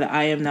make sure that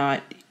I am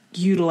not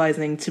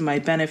utilizing to my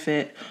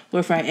benefit, or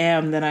if I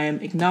am, then I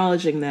am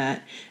acknowledging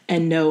that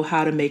and know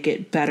how to make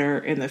it better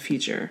in the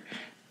future.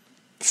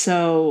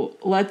 So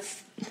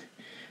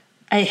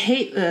I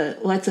hate the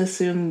let's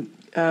assume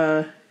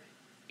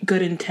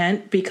good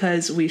intent,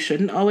 because we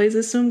shouldn't always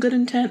assume good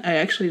intent. I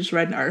actually just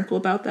read an article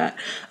about that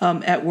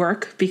at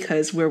work,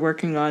 because we're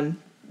working on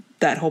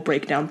that whole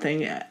breakdown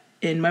thing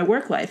in my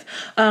work life.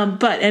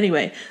 But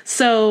anyway,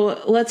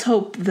 so let's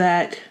hope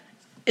that,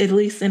 at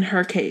least in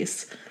her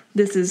case,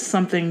 this is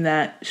something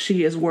that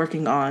she is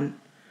working on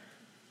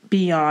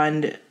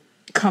beyond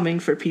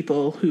coming for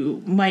people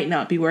who might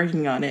not be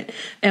working on it.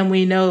 And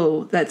we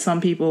know that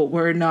some people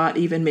were not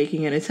even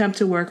making an attempt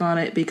to work on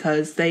it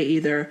because they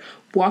either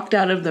walked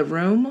out of the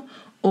room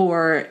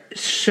or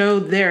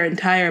showed their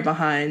entire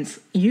behinds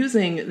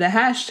using the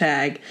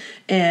hashtag,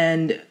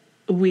 and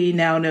we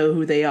now know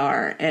who they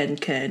are and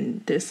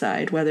can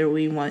decide whether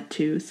we want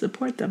to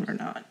support them or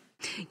not.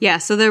 Yeah,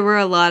 so there were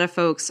a lot of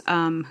folks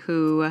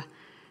who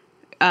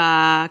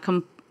I've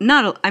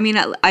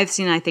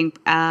seen, I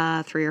think,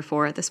 3 or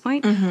 4 at this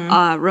point,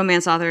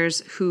 romance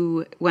authors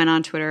who went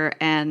on Twitter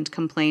and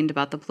complained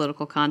about the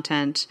political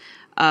content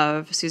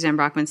of Suzanne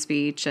Brockman's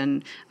speech.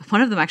 And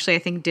one of them actually, I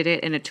think, did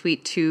it in a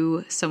tweet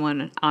to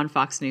someone on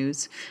Fox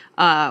News,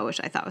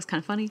 which I thought was kind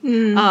of funny.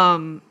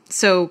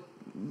 So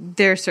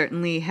there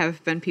certainly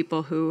have been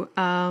people who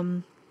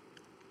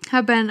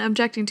have been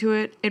objecting to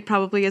it. It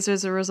probably is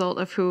as a result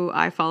of who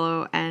I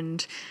follow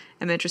and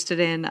am interested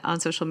in on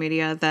social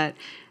media, that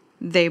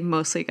they've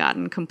mostly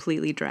gotten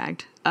completely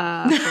dragged for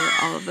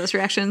all of those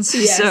reactions.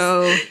 Yes.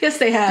 So yes,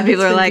 they have.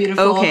 People are like,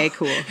 beautiful. Okay,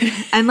 cool.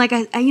 And like,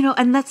 I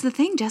and that's the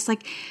thing, Jess,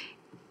 like,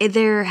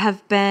 there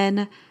have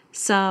been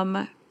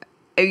some,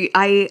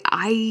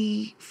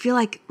 I feel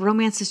like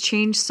romance has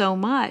changed so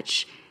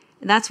much.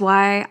 And that's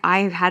why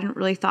I hadn't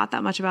really thought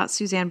that much about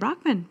Suzanne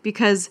Brockman,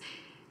 because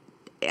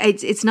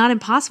it's not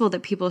impossible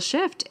that people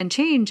shift and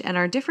change and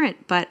are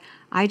different, but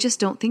I just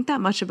don't think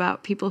that much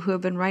about people who have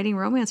been writing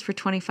romance for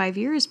 25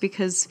 years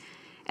because,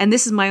 and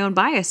this is my own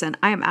bias, and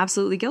I am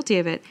absolutely guilty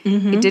of it.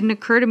 It didn't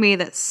occur to me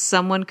that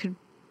someone could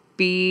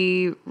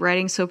be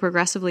writing so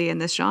progressively in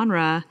this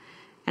genre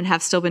and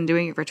have still been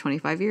doing it for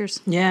 25 years.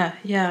 Yeah,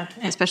 yeah.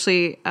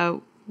 Especially a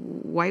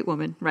white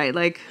woman, right?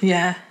 Like,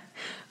 yeah.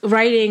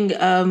 Writing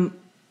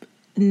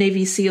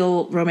Navy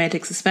SEAL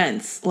romantic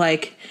suspense.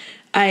 Like,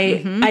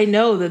 I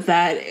know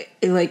that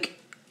like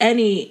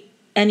any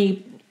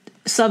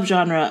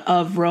subgenre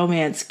of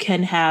romance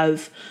can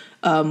have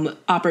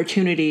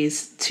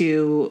opportunities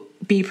to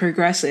be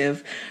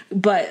progressive,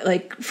 but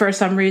like for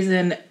some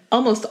reason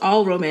almost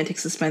all romantic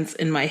suspense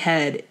in my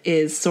head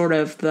is sort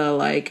of the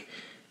like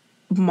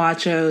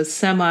macho,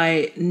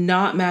 semi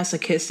not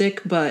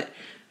masochistic, but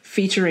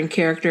featuring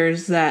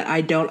characters that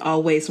I don't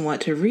always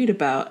want to read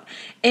about.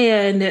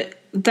 And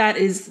that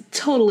is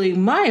totally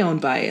my own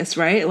bias,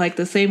 right? Like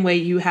the same way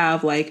you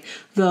have like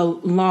the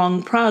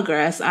long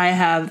progress, I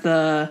have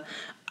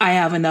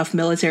enough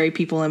military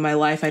people in my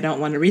life I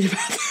don't want to read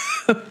about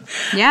them.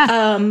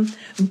 yeah.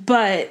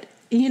 But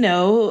you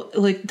know,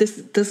 like this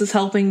is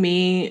helping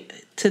me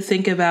to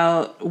think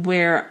about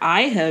where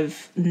I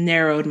have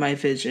narrowed my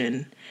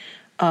vision,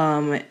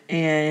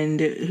 and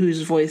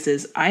whose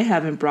voices I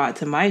haven't brought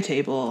to my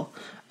table,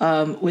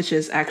 which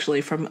is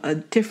actually from a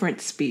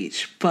different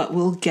speech, but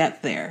we'll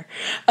get there.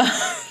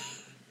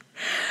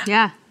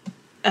 Yeah.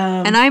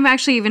 And I'm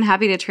actually even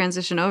happy to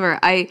transition over.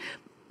 Like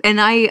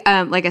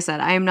I said,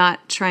 I am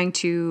not trying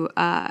to,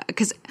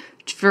 because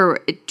for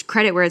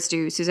credit where it's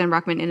due, Suzanne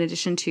Brockman, in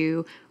addition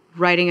to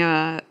writing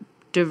a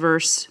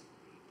diverse,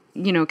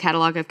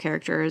 catalog of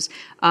characters,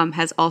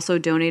 has also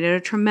donated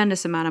a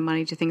tremendous amount of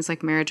money to things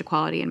like marriage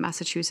equality in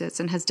Massachusetts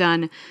and has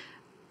done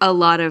a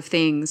lot of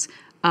things.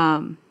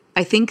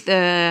 I think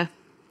the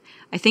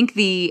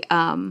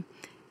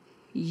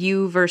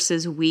you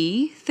versus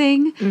we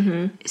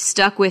thing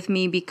stuck with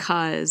me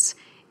because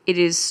it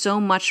is so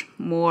much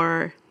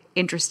more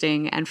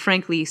interesting and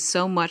frankly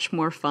so much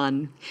more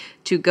fun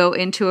to go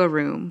into a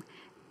room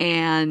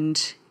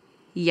and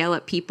yell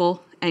at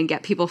people and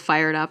get people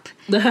fired up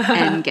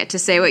and get to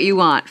say what you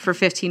want for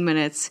 15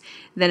 minutes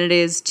than it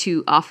is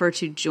to offer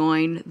to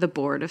join the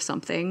board of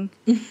something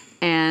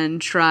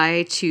and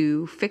try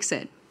to fix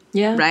it.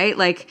 Yeah. Right?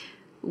 Like,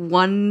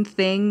 one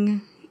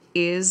thing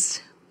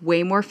is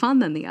way more fun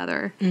than the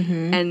other.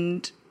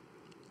 And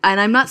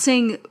I'm not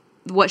saying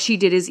what she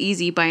did is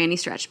easy by any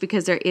stretch,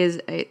 because there is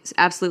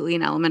absolutely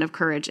an element of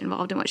courage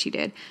involved in what she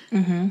did.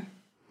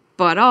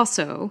 But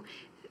also,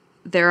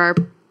 there are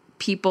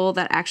people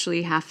that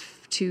actually have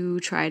to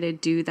try to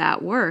do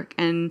that work.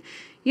 And,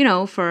 there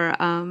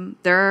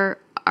are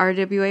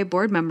RWA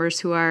board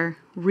members who are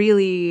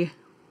really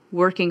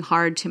working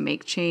hard to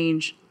make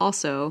change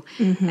also.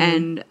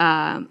 And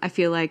I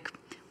feel like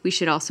we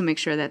should also make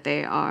sure that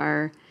they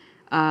are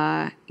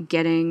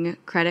getting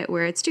credit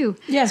where it's due.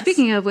 Yes.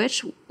 Speaking of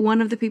which,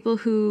 one of the people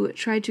who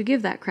tried to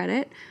give that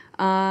credit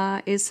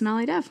is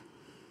Sonali Dev.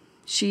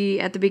 She,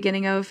 at the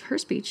beginning of her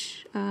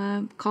speech,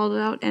 called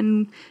out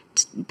and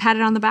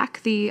patted on the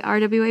back the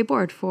RWA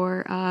board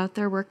for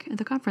their work at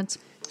the conference.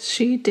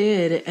 She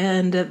did,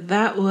 and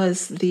that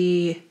was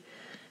the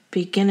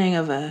beginning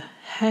of a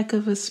heck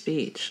of a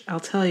speech, I'll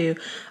tell you.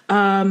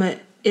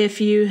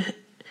 If you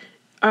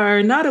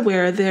are not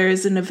aware,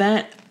 there's an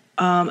event,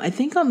 I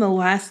think on the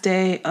last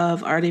day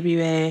of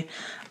RWA,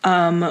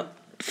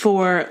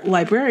 for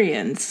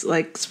librarians,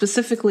 like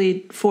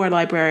specifically for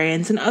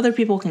librarians, and other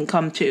people can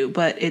come too,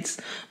 but it's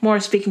more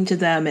speaking to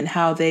them and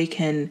how they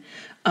can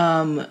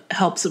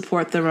help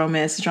support the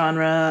romance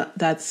genre.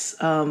 That's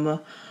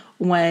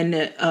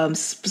when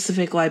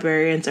specific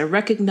librarians are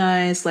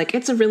recognized. Like,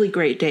 it's a really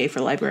great day for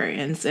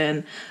librarians,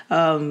 and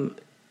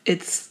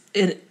it's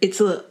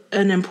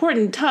an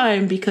important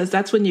time because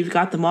that's when you've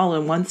got them all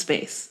in one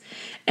space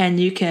and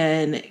you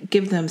can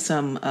give them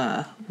some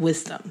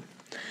wisdom.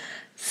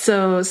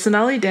 So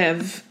Sonali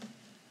Dev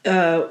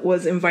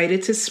was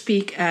invited to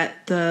speak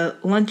at the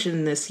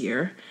luncheon this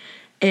year,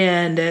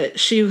 and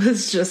she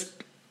was just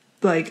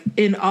like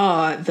in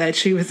awe that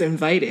she was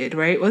invited,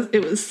 right?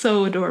 It was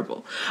so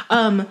adorable.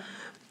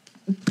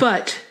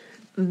 But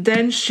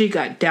then she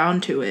got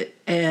down to it,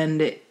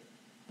 and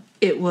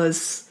it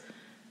was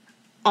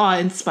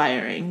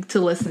awe-inspiring to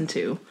listen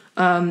to.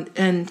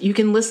 And you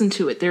can listen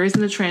to it. There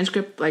isn't a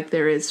transcript like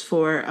there is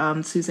for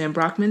Suzanne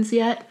Brockman's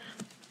yet,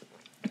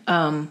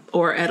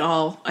 or at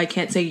all. I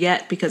can't say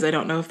yet because I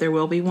don't know if there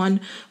will be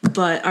one,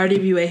 but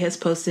RWA has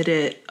posted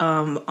it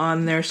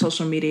on their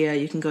social media.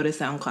 You can go to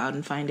SoundCloud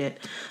and find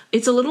it.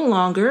 It's a little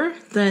longer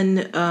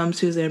than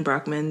Suzanne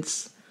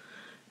Brockman's,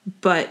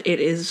 but it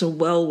is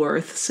well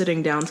worth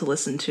sitting down to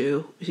listen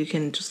to. You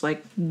can just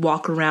like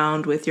walk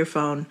around with your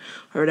phone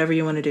or whatever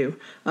you want to do.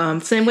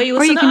 Same way you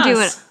listen to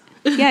us.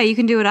 Yeah, you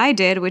can do what I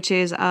did, which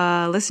is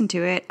listen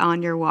to it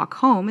on your walk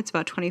home. It's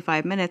about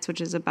 25 minutes, which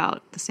is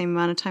about the same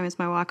amount of time as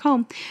my walk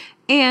home,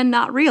 and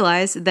not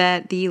realize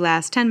that the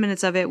last 10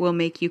 minutes of it will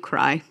make you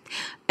cry.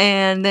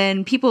 And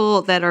then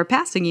people that are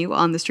passing you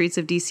on the streets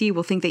of DC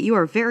will think that you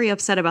are very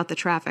upset about the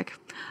traffic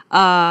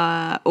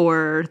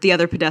or the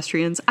other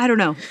pedestrians. I don't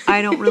know.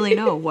 I don't really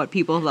know what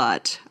people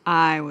thought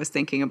I was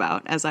thinking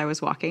about as I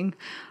was walking.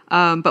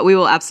 But we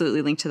will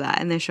absolutely link to that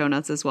in the show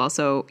notes as well,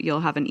 so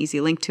you'll have an easy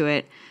link to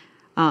it.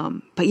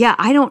 But yeah,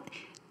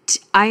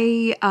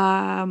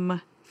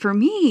 for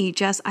me,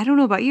 Jess, I don't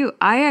know about you.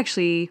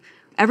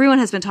 Everyone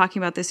has been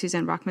talking about this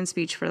Suzanne Brockman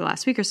speech for the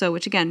last week or so,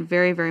 which again,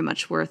 very, very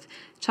much worth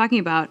talking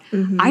about.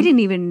 Mm-hmm. I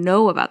didn't even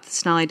know about the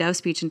Sonali Dev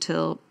speech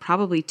until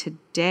probably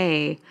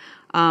today,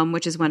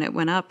 which is when it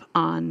went up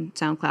on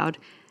SoundCloud.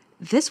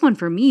 This one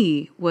for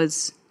me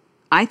was,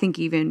 I think,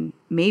 even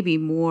maybe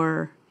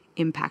more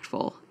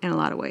impactful in a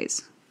lot of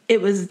ways. It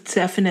was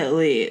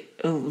definitely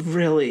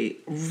really,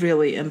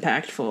 really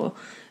impactful.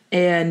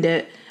 And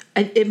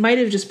it might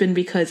have just been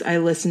because I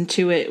listened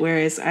to it,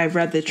 whereas I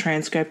read the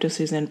transcript of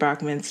Suzanne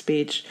Brockman's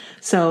speech.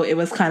 So it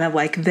was kind of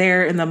like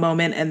there in the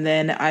moment, and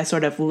then I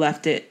sort of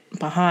left it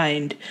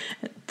behind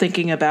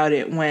thinking about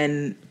it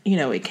when,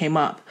 it came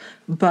up.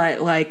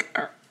 But like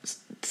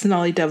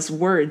Sonali Dev's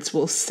words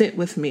will sit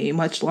with me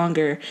much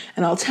longer.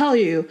 And I'll tell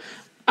you,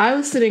 I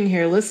was sitting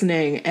here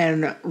listening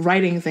and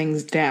writing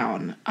things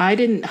down. I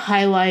didn't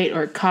highlight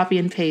or copy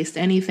and paste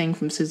anything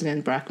from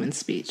Suzanne Brockman's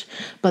speech,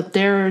 but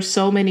there are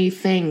so many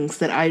things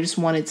that I just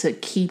wanted to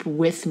keep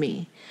with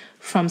me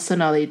from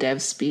Sonali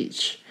Dev's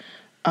speech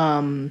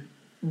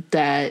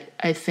that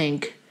I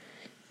think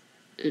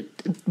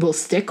will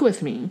stick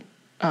with me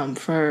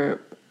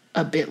for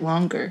a bit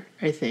longer,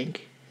 I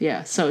think.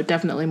 Yeah, so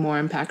definitely more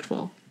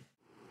impactful.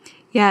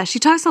 Yeah, she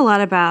talks a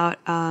lot about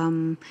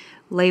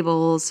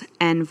labels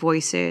and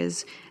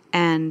voices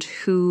and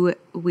who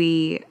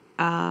we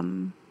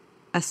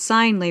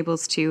assign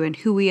labels to and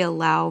who we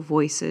allow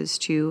voices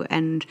to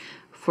and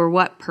for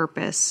what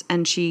purpose.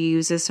 And she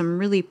uses some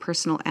really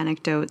personal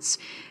anecdotes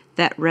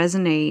that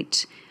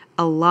resonate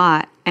a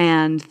lot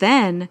and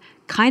then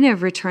kind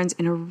of returns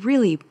in a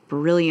really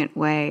brilliant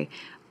way.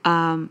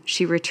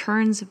 She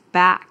returns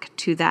back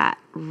to that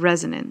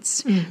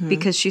resonance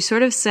because she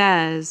sort of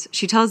says,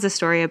 she tells the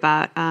story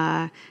about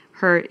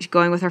her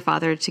going with her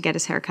father to get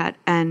his haircut,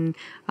 and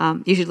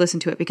you should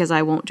listen to it because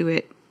I won't do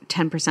it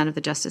 10% of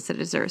the justice that it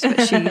deserves.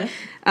 But she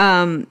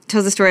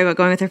tells the story about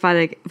going with her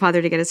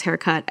father to get his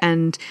haircut,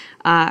 and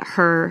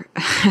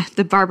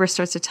the barber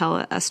starts to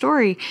tell a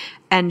story,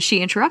 and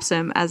she interrupts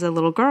him as a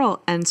little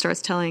girl and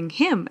starts telling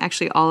him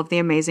actually all of the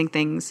amazing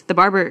things.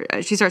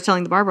 She starts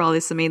telling the barber all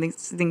these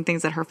amazing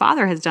things that her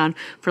father has done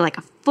for like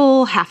a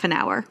full half an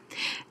hour.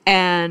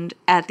 And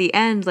at the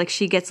end, like,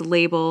 she gets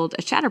labeled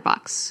a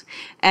chatterbox,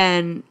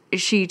 and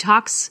she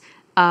talks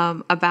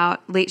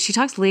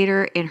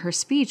later in her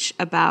speech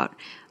about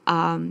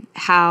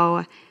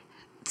how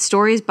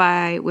stories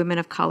by women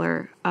of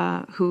color,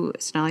 who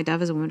Sonali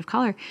Dev is a woman of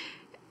color,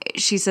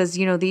 she says,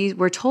 you know,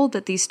 we're told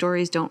that these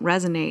stories don't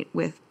resonate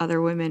with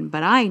other women,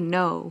 but I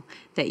know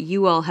that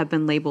you all have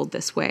been labeled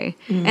this way.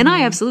 And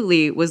I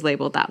absolutely was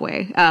labeled that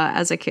way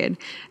as a kid.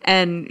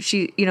 And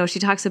she, you know, she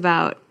talks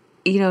about,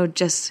 you know,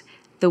 just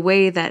the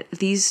way that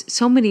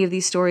so many of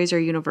these stories are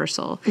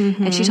universal.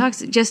 And she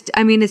talks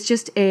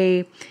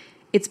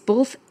it's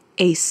both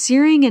a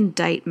searing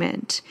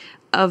indictment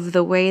of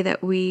the way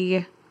that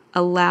we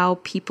allow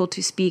people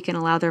to speak and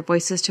allow their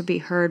voices to be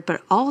heard,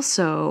 but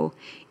also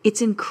it's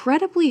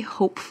incredibly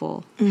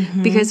hopeful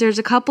because there's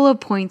a couple of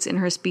points in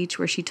her speech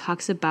where she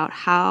talks about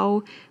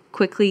how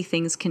quickly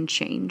things can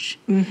change,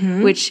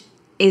 which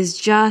is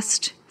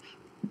just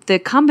the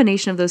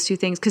combination of those two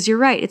things. Because you're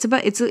right,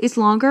 it's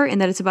longer in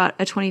that it's about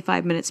a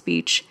 25-minute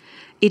speech.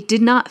 It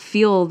did not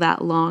feel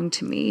that long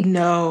to me.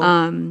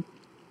 No.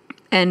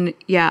 And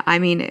yeah, I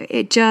mean,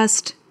 it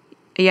just,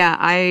 yeah,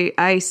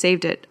 I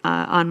saved it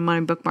on my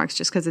bookmarks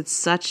just because it's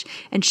such,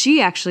 and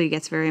she actually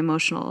gets very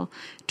emotional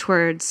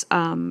towards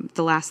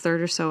the last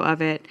third or so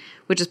of it,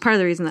 which is part of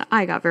the reason that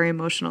I got very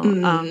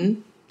emotional.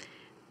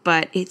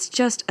 But it's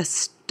just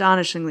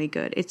astonishingly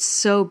good. It's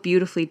so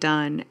beautifully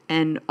done,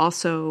 and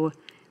also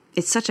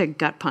it's such a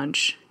gut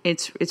punch.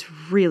 It's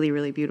really,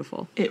 really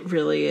beautiful. It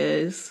really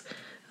is.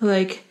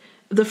 Like,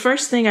 the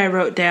first thing I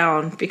wrote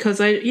down,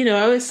 because I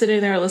was sitting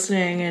there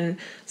listening, and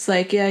it's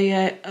like,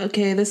 yeah,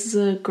 okay, this is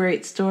a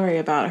great story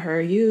about her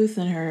youth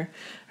and her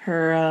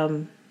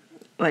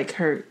like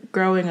her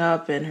growing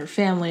up and her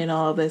family and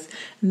all of this.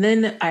 And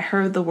then I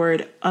heard the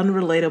word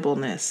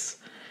unrelatableness,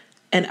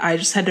 and I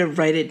just had to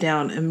write it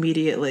down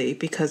immediately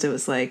because it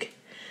was like,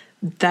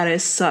 that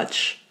is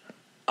such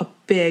a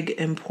big,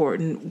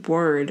 important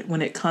word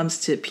when it comes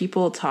to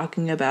people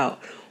talking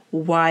about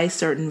why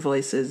certain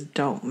voices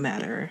don't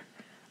matter.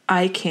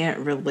 I can't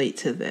relate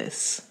to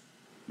this.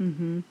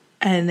 And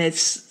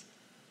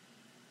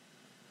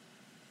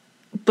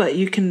but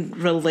you can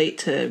relate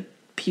to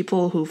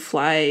people who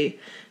fly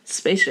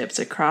spaceships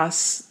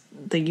across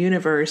the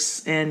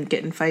universe and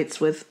get in fights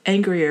with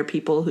angrier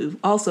people who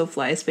also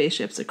fly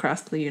spaceships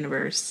across the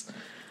universe.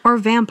 Or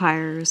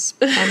vampires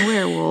and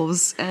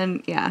werewolves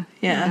and yeah.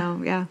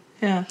 And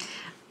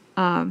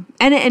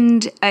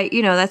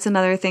you know, that's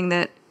another thing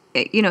that,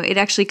 you know, it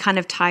actually kind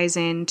of ties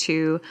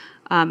into,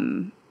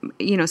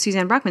 you know,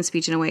 Suzanne Brockman's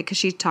speech in a way, because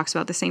she talks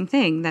about the same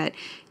thing, that,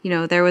 you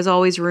know, there was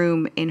always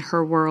room in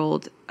her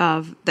world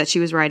that she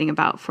was writing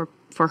about for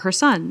her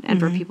son and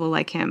for people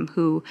like him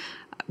who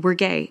were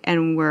gay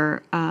and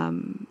were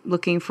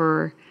looking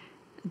for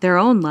their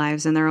own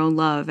lives and their own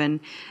love. And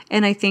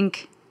I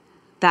think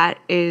that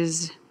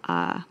is,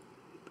 I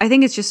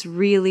think it's just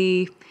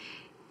really,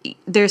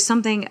 there's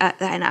something,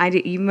 and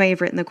you may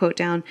have written the quote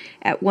down,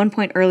 at one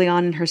point early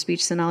on in her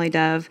speech, Sonali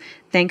Dev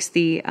thanks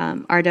the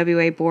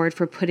RWA board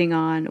for putting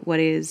on what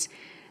is,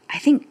 I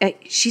think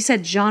she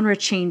said genre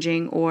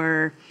changing,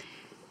 or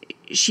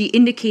she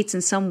indicates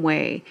in some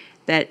way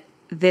that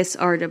this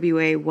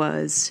RWA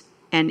was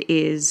and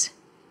is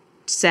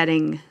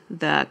setting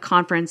the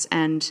conference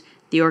and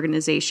the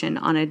organization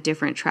on a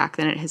different track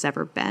than it has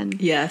ever been.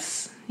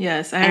 Yes,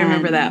 I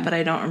remember that, but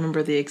I don't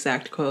remember the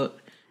exact quote.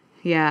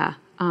 Yeah.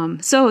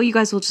 So you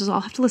guys will just all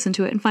have to listen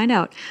to it and find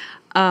out.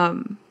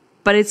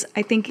 But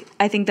I think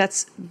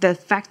that's the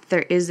fact that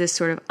there is this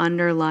sort of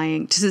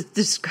underlying,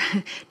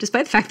 despite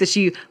the fact that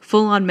she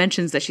full on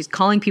mentions that she's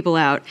calling people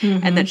out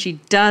and that she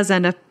does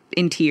end up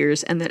in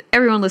tears and that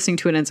everyone listening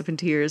to it ends up in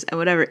tears and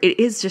whatever. It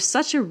is just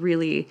such a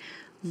really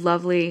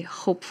lovely,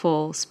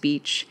 hopeful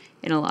speech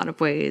in a lot of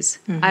ways.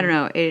 I don't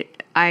know.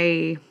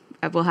 I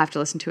will have to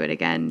listen to it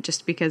again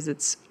just because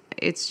it's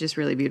just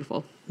really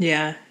beautiful.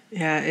 Yeah,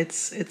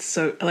 it's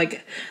so,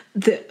 like,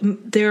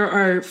 there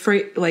are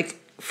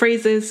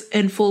phrases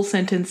and full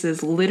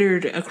sentences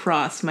littered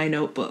across my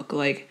notebook.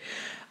 Like,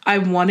 I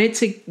wanted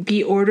to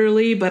be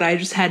orderly, but I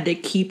just had to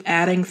keep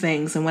adding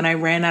things. And when I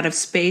ran out of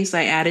space,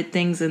 I added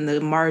things in the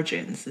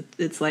margins.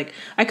 It's like,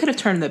 I could have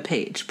turned the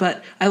page,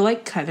 but I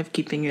like kind of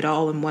keeping it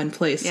all in one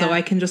place. Yeah. So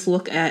I can just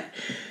look at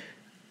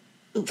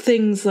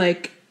things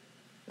like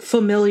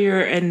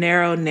familiar and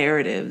narrow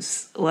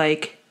narratives,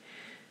 like,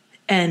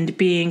 and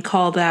being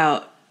called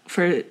out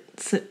for,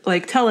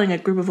 like, telling a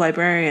group of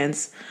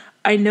librarians,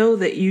 I know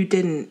that you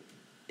didn't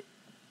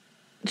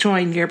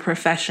join your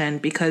profession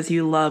because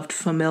you loved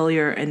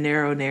familiar and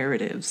narrow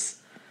narratives.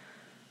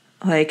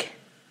 Like,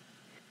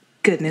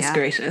 goodness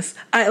gracious.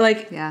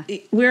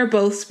 We're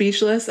both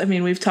speechless. I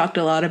mean, we've talked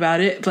a lot about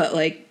it, but,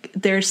 like,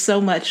 there's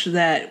so much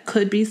that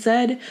could be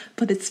said,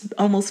 but it's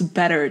almost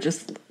better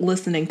just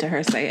listening to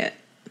her say it.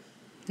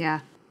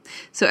 Yeah.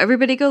 So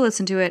everybody go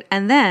listen to it.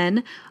 And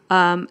then,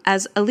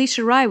 as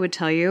Alisha Rai would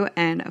tell you,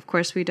 and of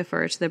course we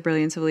defer to the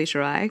brilliance of Alisha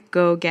Rai,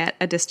 go get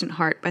A Distant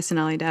Heart by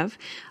Sonali Dev.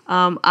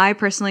 I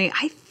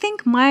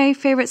think my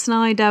favorite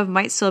Sonali Dev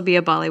might still be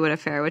A Bollywood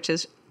Affair, which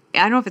is,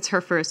 I don't know if it's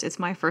her first. It's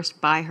my first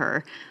by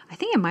her. I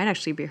think it might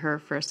actually be her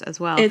first as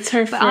well. It's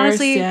her first,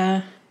 honestly,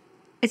 yeah.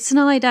 It's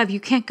Sonali Dev. You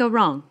can't go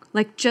wrong.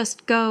 Like,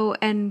 just go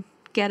and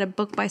get a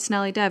book by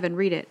Sonali Dev and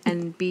read it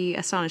and be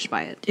astonished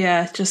by it.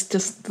 Yeah,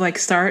 just like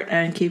start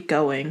and keep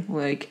going.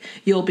 Like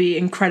you'll be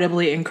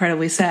incredibly,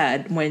 incredibly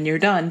sad when you're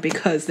done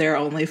because there are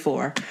only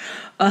 4.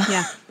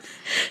 Yeah.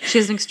 She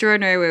has an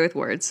extraordinary way with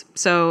words.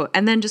 So,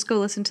 and then just go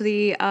listen to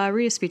the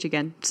Rita speech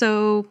again.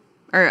 So,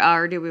 or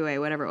RWA,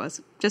 whatever it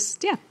was.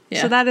 Just, yeah.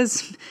 So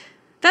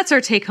that's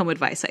our take home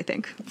advice, I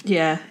think.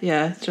 Yeah.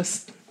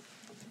 Just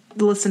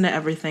listen to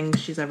everything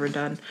she's ever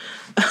done.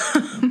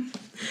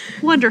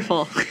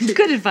 Wonderful.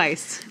 Good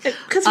advice.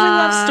 Because we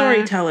love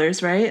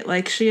storytellers, right?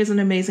 Like she is an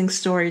amazing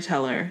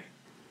storyteller.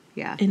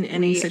 Yeah. In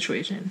any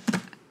situation.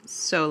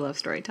 So love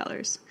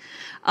storytellers.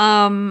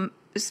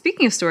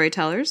 Speaking of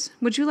storytellers,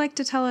 would you like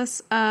to tell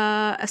us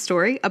a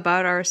story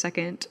about our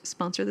second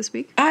sponsor this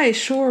week? I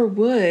sure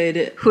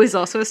would. Who is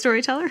also a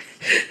storyteller?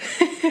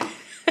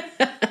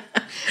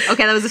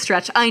 Okay, that was a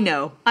stretch. I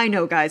know,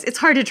 guys. It's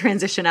hard to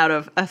transition out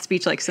of a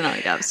speech like Sonali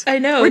Dev's. I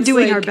know. We're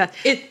doing our best.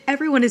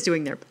 Everyone is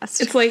doing their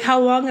best. It's like, how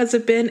long has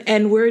it been?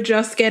 And we're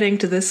just getting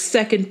to the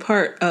second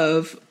part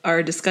of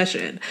our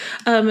discussion.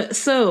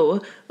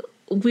 So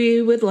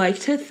we would like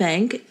to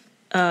thank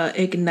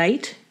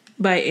Ignite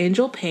by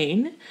Angel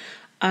Payne.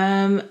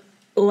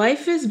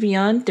 Life is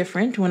beyond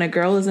different when a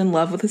girl is in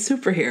love with a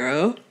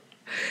superhero.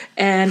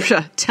 And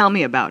tell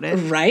me about it.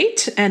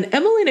 Right? And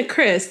Emelina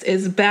Christ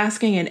is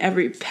basking in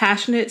every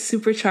passionate,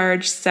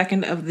 supercharged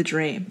second of the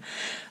dream.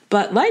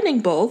 But lightning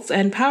bolts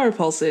and power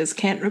pulses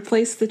can't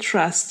replace the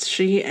trust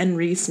she and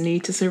Reese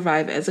need to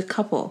survive as a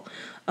couple.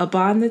 A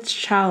bond that's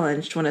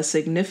challenged when a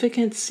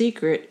significant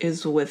secret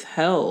is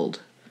withheld.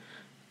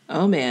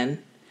 Oh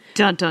man.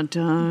 Dun dun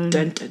dun.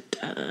 Dun dun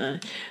dun.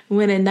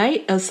 When a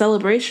night of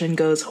celebration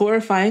goes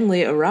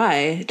horrifyingly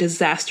awry,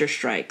 disaster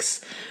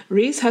strikes.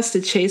 Reese has to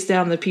chase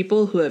down the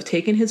people who have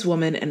taken his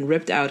woman and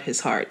ripped out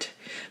his heart.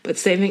 But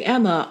saving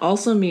Emma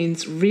also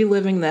means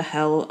reliving the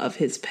hell of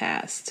his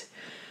past.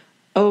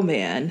 Oh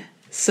man.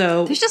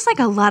 So there's just like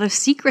a lot of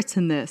secrets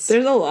in this.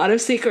 There's a lot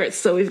of secrets.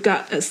 So we've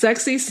got a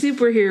sexy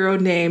superhero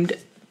named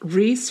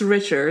Reese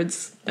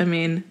Richards. I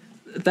mean,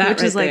 that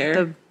which right is like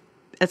there.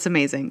 That's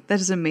amazing. That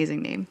is an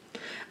amazing name.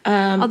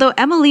 Although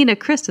Emelina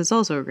Christ is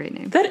also a great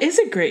name. That is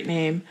a great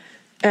name.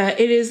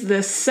 It is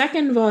the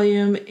second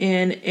volume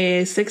in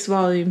a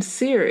 6-volume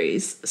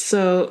series.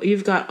 So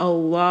you've got a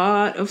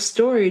lot of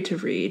story to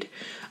read.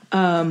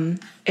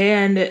 And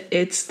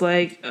it's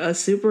like a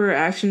super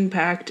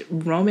action-packed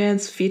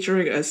romance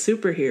featuring a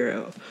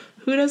superhero.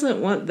 Who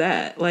doesn't want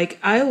that? Like,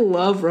 I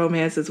love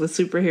romances with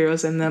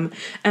superheroes in them,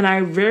 and I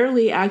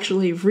rarely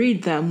actually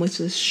read them, which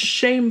is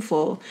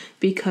shameful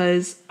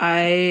because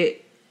I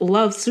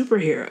love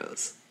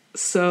superheroes.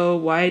 So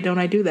why don't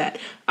I do that?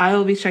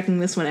 I'll be checking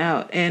this one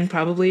out, and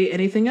probably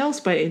anything else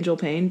by Angel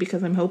Payne,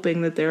 because I'm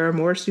hoping that there are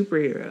more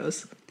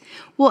superheroes.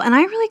 Well, and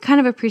I really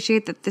kind of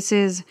appreciate that this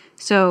is,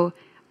 so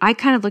I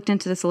kind of looked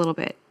into this a little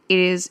bit.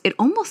 It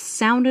almost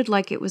sounded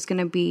like it was going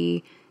to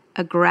be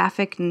a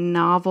graphic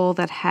novel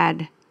that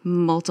had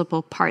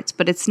multiple parts,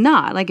 but it's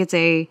not. Like, it's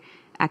a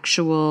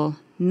actual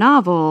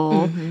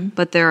novel,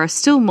 but there are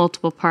still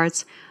multiple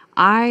parts.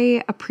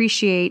 I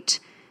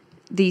appreciate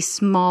the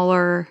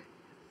smaller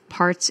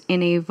parts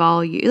in a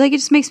volume. Like, it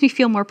just makes me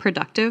feel more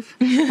productive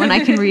when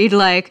I can read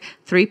like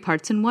 3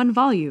 parts in one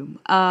volume.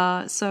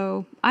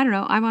 So I don't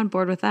know. I'm on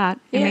board with that.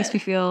 It makes me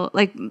feel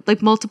like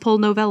multiple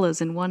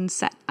novellas in one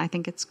set. I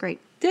think it's great.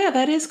 Yeah,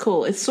 that is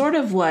cool. It's sort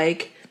of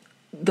like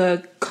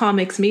the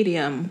comics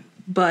medium,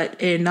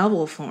 but in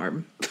novel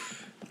form.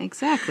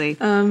 Exactly.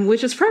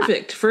 Which is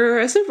perfect for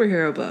a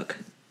superhero book.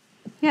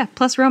 Yeah,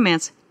 plus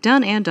romance.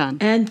 Done and done.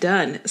 And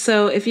done.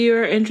 So if you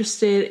are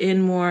interested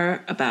in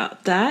more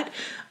about that,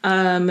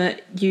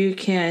 you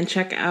can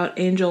check out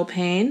Angel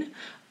Payne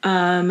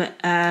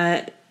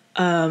at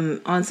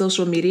on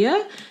social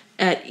media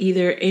at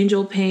either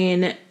Angel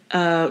Payne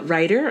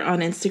Writer on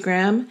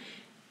Instagram,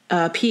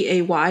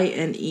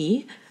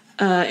 Payne,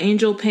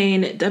 Angel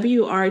Payne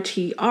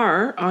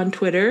WRTR on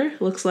Twitter.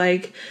 Looks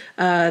like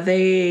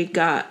they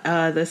got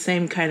the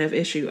same kind of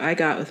issue I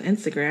got with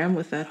Instagram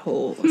with that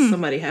whole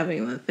somebody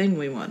having the thing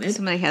we wanted.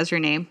 Somebody has your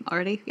name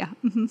already, yeah.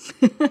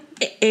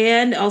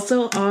 And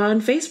also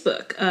on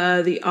Facebook,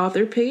 the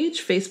author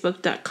page,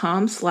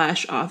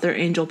 facebook.com/author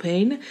Angel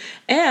Payne,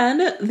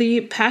 and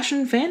the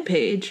Passion fan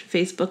page,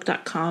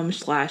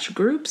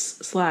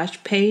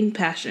 facebook.com/groups/Payne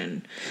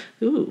Passion.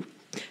 Ooh.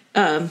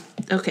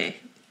 Okay.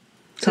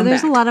 So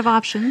there's a lot of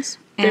options.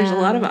 There's a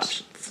lot of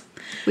options.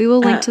 We will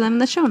link to them in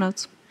the show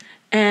notes.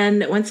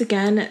 And once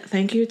again,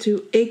 thank you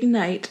to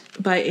Ignite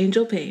by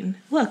Angel Payne.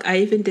 Look, I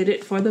even did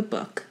it for the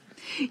book.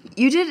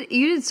 You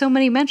did so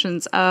many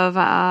mentions of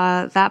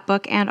that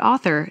book and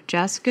author,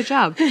 Jess. Good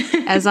job.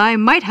 As I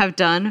might have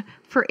done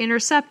for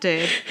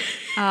Intercepted,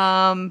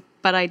 but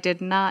I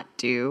did not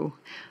do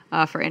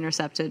for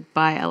Intercepted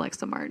by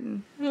Alexa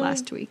Martin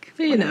last week.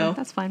 You know.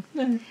 That's fine.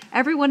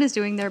 Everyone is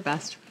doing their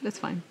best. That's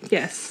fine.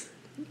 Yes.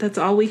 That's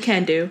all we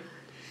can do.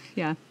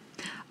 Yeah.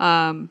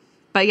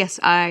 But yes,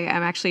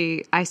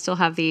 I still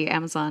have the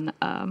Amazon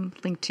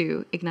link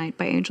to Ignite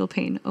by Angel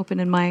Payne open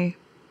in my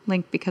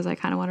link because I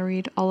kind of want to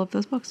read all of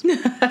those books.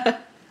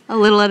 a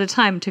little at a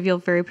time to feel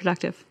very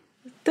productive.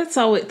 That's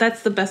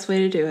the best way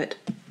to do it.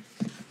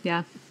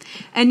 Yeah.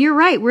 And you're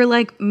right. We're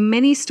like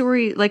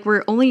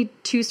we're only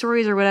 2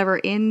 stories or whatever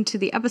into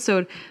the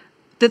episode.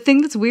 The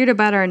thing that's weird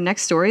about our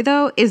next story,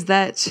 though, is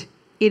that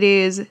it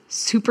is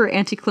super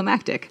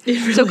anticlimactic.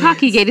 Really so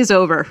Cockygate is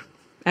over,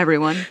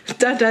 everyone.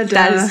 Da, da, da.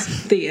 That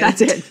is the end.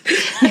 That's it.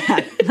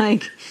 Yeah,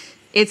 like,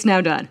 it's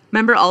now done.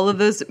 Remember all of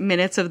those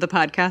minutes of the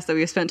podcast that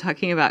we spent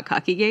talking about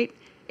Cockygate?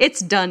 It's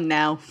done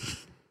now.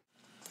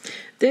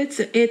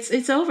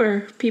 It's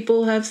over.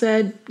 People have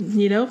said,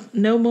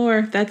 no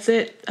more. That's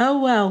it.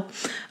 Oh well.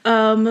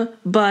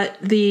 But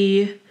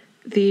the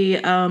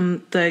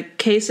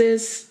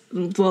cases,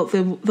 well,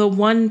 the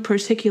one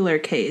particular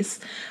case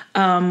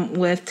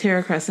with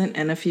Tara Crescent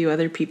and a few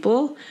other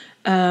people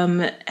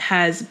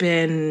has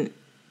been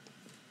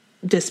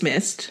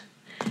dismissed,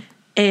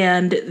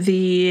 and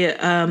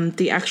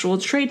the actual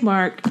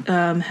trademark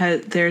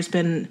there's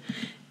been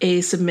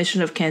a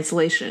submission of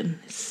cancellation.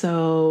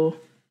 So.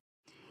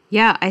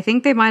 Yeah, I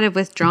think they might have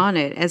withdrawn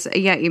it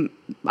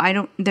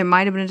there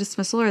might have been a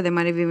dismissal, or they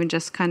might have even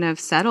just kind of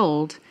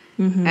settled,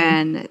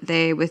 and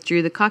they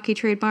withdrew the Cocky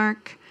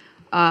trademark.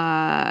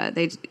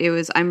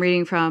 I'm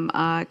reading from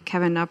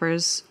Kevin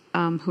Nuppers,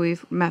 who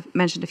we've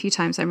mentioned a few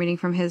times. I'm reading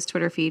from his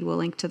Twitter feed. We'll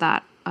link to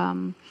that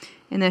in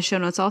the show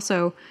notes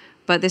also.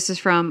 But this is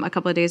from a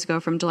couple of days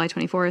ago, from July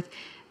 24th,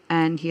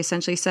 and he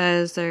essentially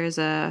says there's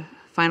a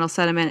final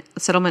settlement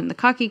in the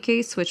Cocky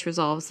case, which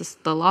resolves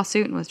the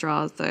lawsuit and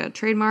withdraws the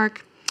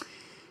trademark.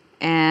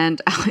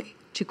 And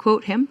to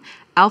quote him,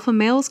 alpha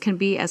males can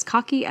be as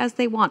cocky as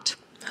they want.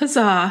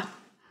 Huzzah.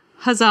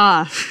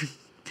 Huzzah.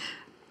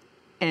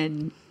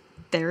 And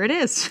there it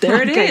is.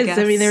 There it is.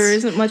 I mean, there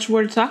isn't much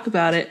more to talk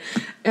about it.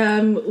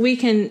 We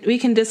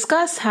can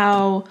discuss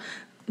how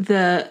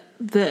the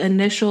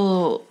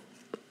initial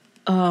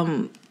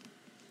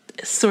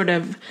sort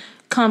of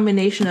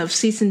combination of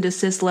cease and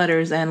desist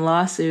letters and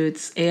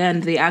lawsuits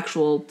and the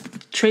actual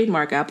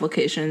trademark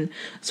application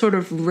sort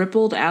of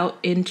rippled out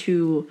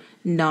into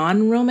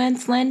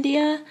non-romance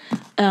landia,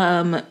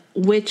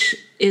 which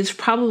is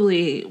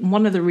probably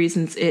one of the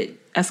reasons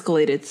it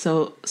escalated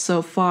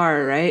so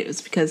far, right? It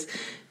was because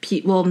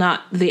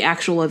not the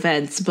actual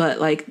events,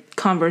 but like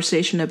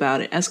conversation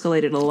about it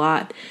escalated a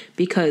lot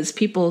because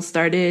people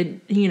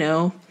started,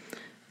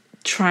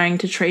 trying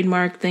to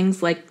trademark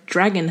things like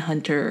Dragon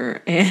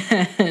Hunter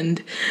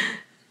and...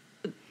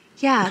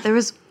 Yeah, there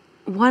was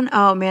one,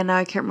 oh man, now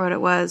I can't remember what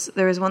it was.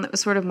 There was one that was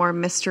sort of more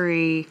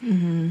mystery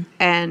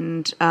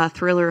and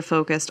thriller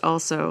focused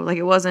also. Like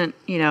it wasn't,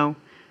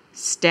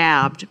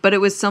 stabbed, but it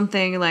was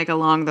something like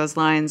along those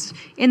lines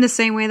in the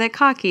same way that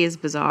Cocky is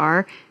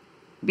bizarre.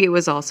 It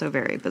was also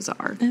very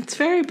bizarre. It's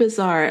very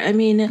bizarre. I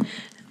mean,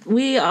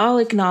 we all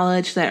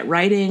acknowledge that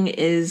writing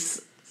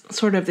is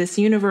sort of this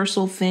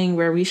universal thing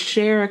where we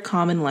share a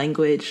common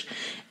language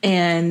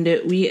and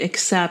we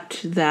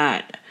accept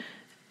that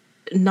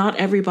not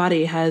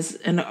everybody has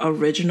an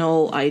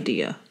original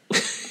idea.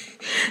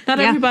 Not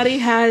everybody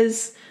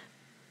has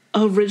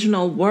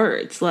original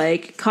words.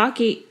 Like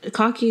cocky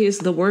is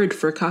the word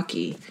for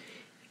cocky.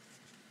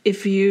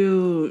 If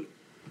you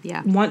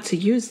want to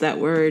use that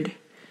word,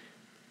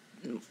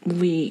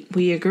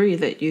 we agree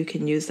that you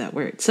can use that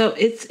word. So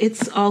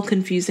it's all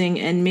confusing,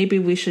 and maybe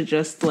we should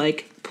just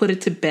like put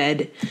it to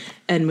bed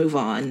and move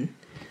on.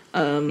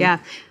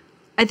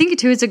 I think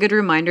too it's a good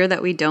reminder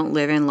that we don't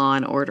live in law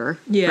and order.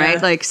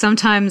 Right? Like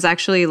sometimes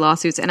actually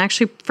lawsuits, and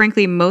actually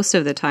frankly most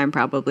of the time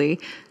probably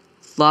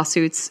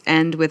lawsuits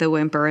end with a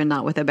whimper and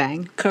not with a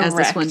bang. Correct. As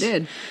this one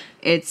did.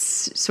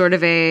 It's sort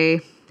of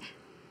it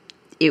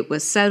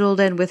was settled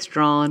and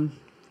withdrawn,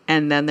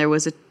 and then there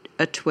was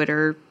a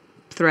Twitter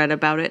thread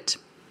about it,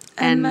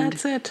 and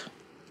that's it.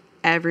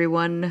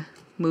 Everyone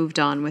moved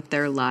on with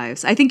their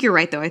lives. I think you're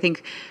right, though. I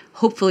think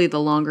hopefully the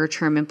longer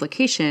term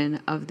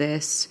implication of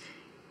this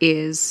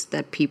is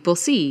that people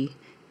see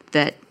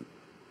that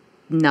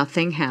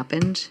nothing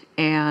happened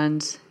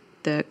and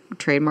the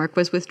trademark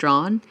was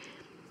withdrawn,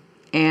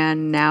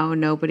 and now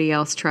nobody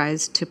else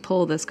tries to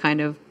pull this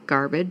kind of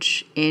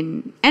garbage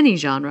in any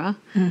genre.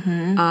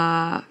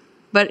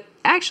 But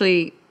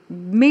actually,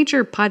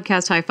 major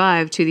podcast high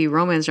five to the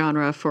romance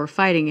genre for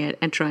fighting it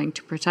and trying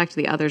to protect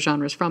the other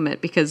genres from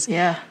it, because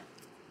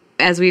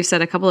as we've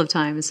said a couple of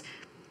times,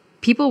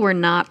 people were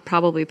not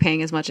probably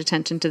paying as much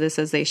attention to this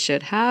as they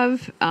should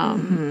have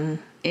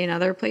in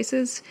other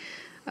places.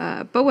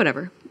 But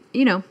whatever,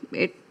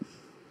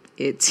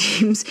 it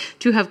seems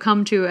to have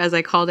come to, as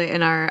I called it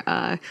in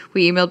our,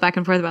 we emailed back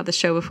and forth about the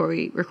show before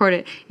we record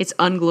it, its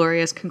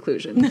unglorious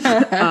conclusion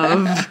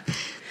of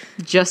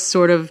just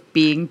sort of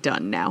being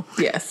done now.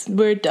 Yes,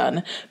 we're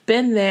done.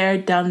 Been there,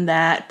 done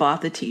that,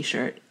 bought the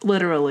t-shirt.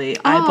 Literally,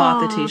 I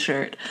bought the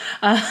t-shirt.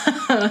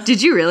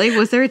 Did you really?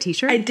 Was there a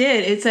t-shirt? I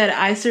did. It said,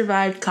 I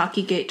survived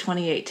Cockygate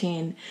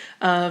 2018.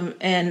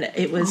 And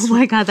it was... Oh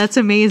my God, that's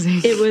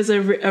amazing. It was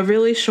a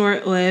really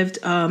short-lived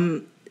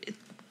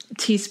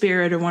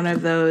T-Spirit, or one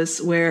of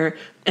those where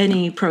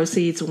any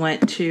proceeds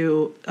went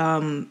to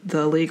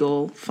the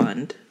legal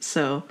fund.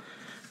 So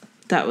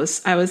I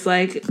was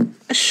like,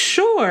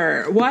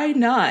 sure, why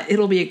not?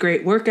 It'll be a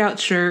great workout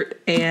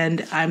shirt,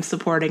 and I'm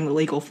supporting the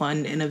legal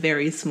fund in a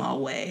very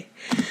small way.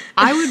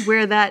 I would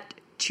wear that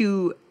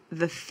to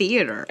the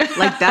theater.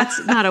 Like,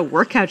 that's not a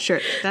workout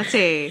shirt.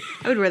 I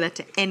would wear that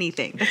to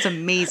anything. That's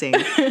amazing.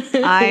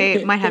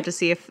 I might have to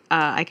see if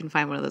I can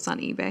find one of those on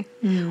eBay.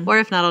 Or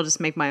if not, I'll just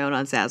make my own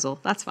on Zazzle.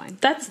 That's fine.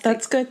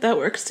 That's good. That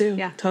works too.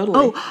 Yeah.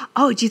 Totally.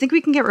 Oh, do you think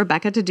we can get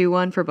Rebecca to do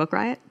one for Book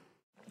Riot?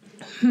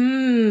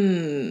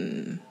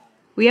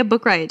 We have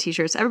Book Riot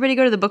t-shirts. Everybody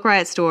go to the Book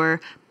Riot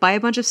store, buy a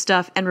bunch of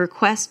stuff, and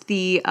request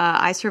the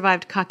I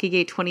Survived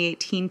Cockygate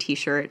 2018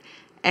 t-shirt,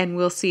 and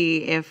we'll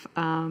see if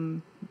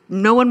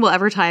no one will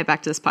ever tie it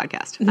back to this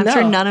podcast. I'm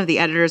sure none of the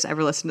editors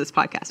ever listen to this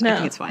podcast. I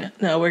think it's fine.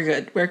 No, we're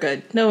good. We're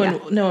good. No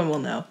one will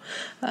know.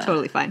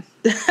 Totally fine.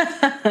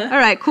 All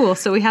right, cool.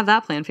 So we have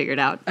that plan figured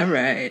out. All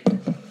right.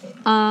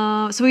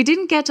 So we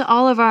didn't get to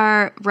all of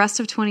our rest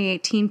of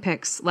 2018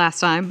 picks last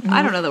time.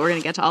 I don't know that we're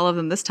going to get to all of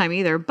them this time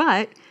either,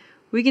 but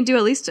we can do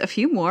at least a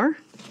few more.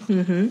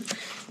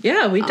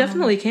 Yeah, we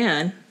definitely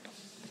can.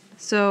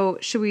 So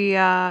should we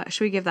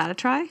give that a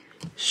try?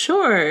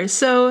 Sure.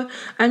 So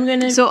I'm going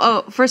to...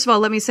 So, first of all,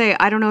 let me say,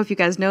 I don't know if you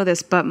guys know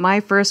this, but my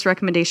first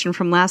recommendation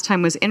from last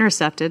time was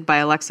Intercepted by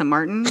Alexa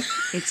Martin.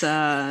 It's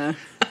a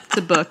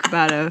book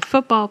about a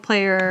football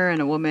player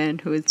and a woman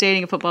who is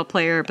dating a football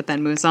player but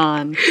then moves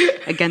on.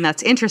 Again,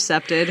 that's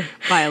Intercepted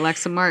by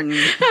Alexa Martin.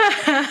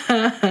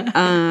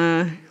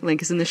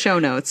 Link is in the show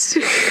notes.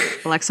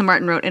 Alexa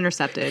Martin wrote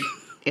Intercepted.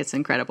 It's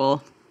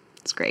incredible.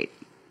 It's great.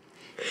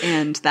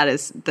 And that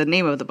is, the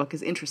name of the book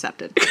is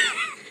Intercepted.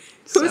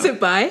 Who is it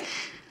by?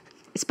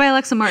 It's by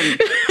Alexa Martin.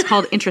 It's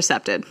called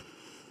Intercepted.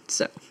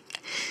 So,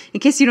 in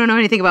case you don't know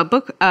anything about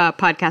book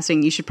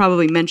podcasting, you should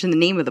probably mention the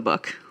name of the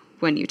book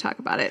when you talk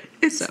about it.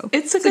 It's a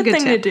good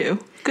thing to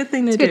do. Good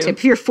thing to do. Good tip.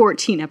 If you're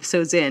 14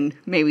 episodes in,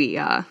 maybe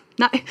not.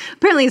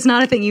 Apparently, it's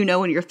not a thing you know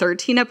when you're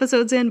 13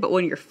 episodes in, but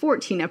when you're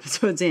 14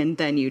 episodes in,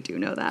 then you do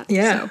know that.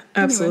 Yeah, so,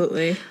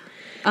 absolutely. Anyway.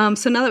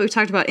 So now that we've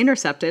talked about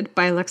Intercepted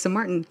by Alexa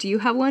Martin, do you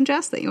have one,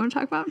 Jess, that you want to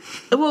talk about?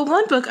 Well,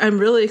 one book I'm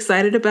really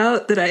excited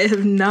about that I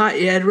have not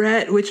yet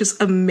read, which is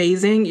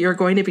amazing. You're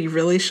going to be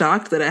really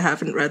shocked that I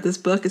haven't read this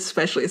book,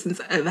 especially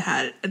since I've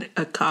had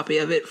a copy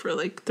of it for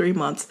like 3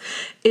 months,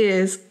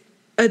 is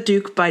A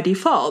Duke by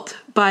Default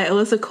by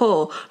Alyssa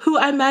Cole, who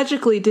I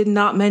magically did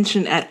not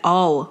mention at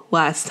all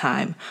last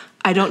time.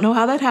 I don't know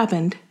how that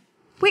happened.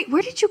 Wait,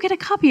 where did you get a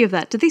copy of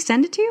that? Did they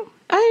send it to you?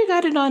 I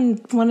got it on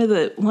one of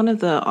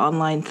the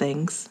online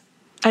things.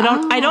 I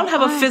don't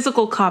have a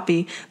physical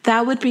copy.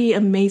 That would be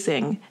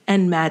amazing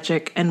and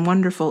magic and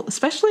wonderful,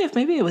 especially if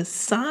maybe it was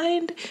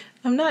signed.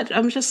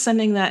 I'm just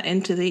sending that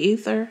into the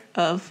ether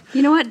of...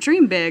 You know what?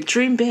 Dream big.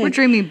 Dream big. We're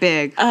dreaming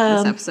big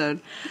this episode.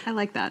 I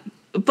like that.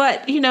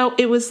 But,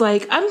 it was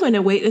like, I'm going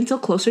to wait until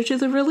closer to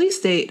the release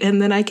date.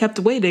 And then I kept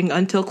waiting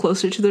until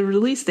closer to the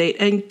release date.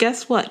 And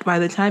guess what? By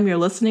the time you're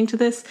listening to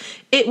this,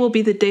 it will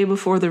be the day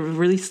before the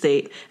release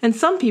date. And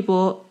some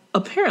people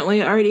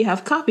apparently already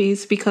have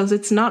copies because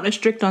it's not a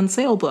strict on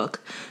sale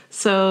book.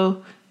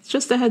 So it's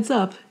just a heads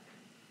up.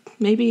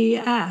 Maybe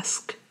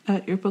ask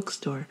at your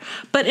bookstore.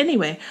 But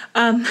anyway,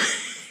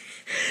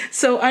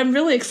 so I'm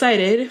really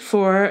excited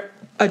for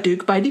A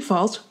Duke by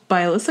Default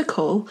by Alyssa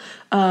Cole,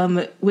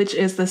 which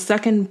is the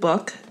second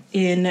book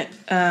in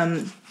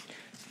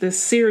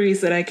this series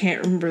that I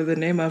can't remember the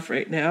name of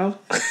right now.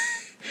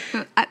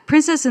 A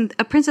Princess in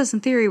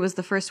Theory was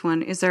the first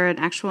one. Is there an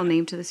actual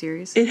name to the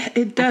series?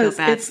 It does.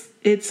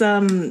 It's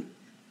something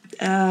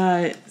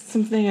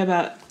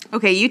about...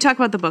 Okay, you talk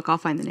about the book. I'll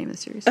find the name of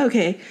the series.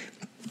 Okay.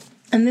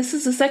 And this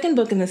is the second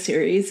book in the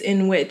series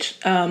in which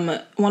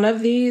one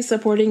of the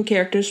supporting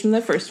characters from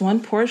the first one,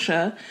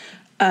 Portia,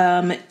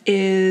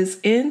 is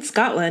in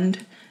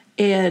Scotland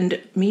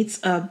and meets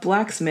a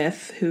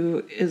blacksmith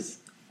who is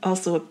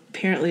also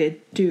apparently a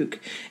duke.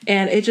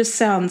 And it just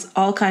sounds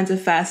all kinds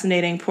of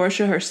fascinating.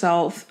 Portia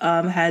herself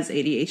has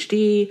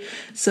ADHD,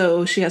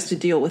 so she has to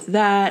deal with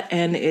that.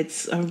 And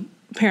it's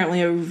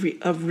apparently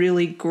a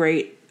really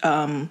great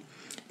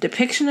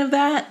depiction of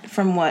that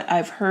from what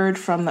I've heard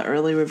from the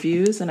early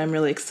reviews, and I'm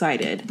really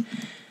excited.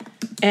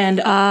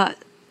 And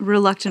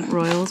Reluctant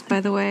Royals, by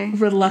the way.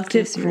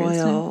 Reluctant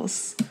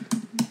Royals.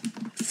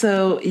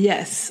 So,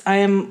 yes, I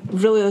am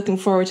really looking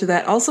forward to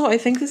that. Also, I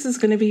think this is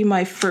going to be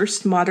my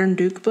first modern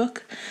Duke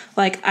book.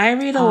 Like, I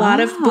read a lot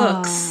of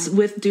books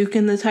with Duke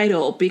in the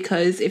title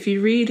because if you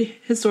read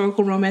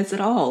historical romance at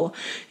all,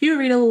 you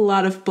read a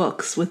lot of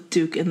books with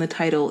Duke in the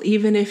title,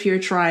 even if you're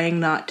trying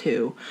not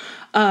to.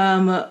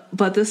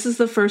 But this is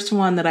the first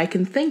one that I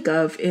can think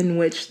of in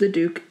which the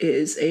Duke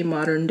is a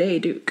modern day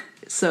Duke.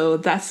 So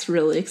that's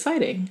really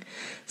exciting.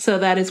 So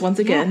that is once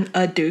again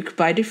A Duke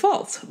by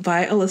Default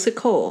by Alyssa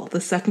Cole, the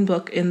second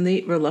book in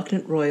the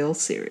Reluctant Royal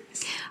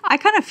series. I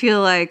kind of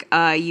feel like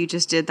you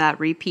just did that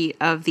repeat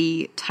of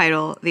the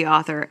title, the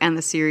author, and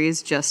the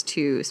series just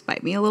to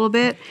spite me a little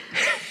bit.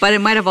 But it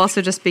might have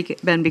also just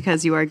been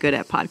because you are good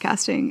at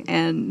podcasting,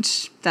 and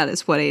that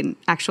is what an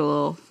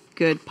actual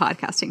good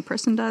podcasting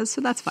person does,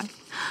 so that's fine.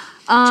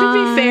 To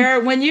be fair,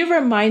 when you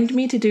remind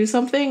me to do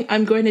something,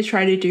 I'm going to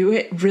try to do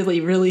it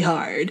really, really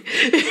hard.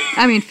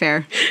 I mean,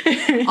 fair.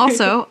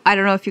 Also, I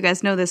don't know if you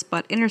guys know this,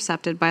 but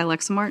Intercepted by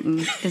Alexa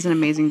Martin is an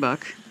amazing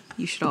book.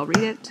 You should all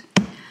read it.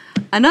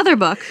 Another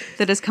book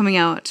that is coming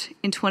out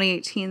in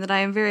 2018 that I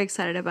am very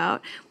excited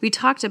about. We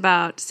talked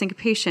about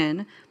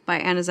Syncopation by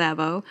Anna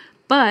Szabo,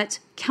 but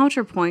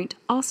Counterpoint,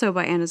 also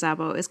by Anna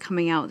Szabo, is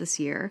coming out this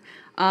year.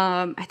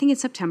 I think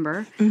it's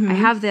September. I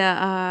have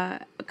the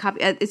copy.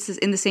 It's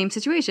in the same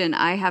situation.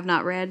 I have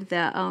not read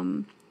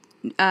the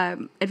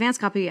advanced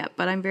copy yet,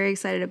 but I'm very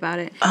excited about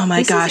it. Oh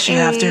my gosh, you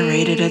have to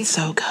read it. It's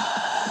so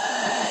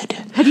good.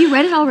 Have you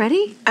read it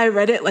already? I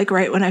read it like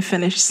right when I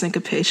finished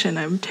Syncopation.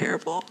 I'm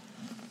terrible.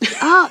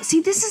 Oh,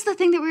 see, this is the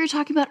thing that we were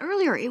talking about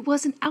earlier. It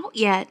wasn't out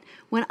yet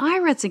when I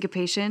read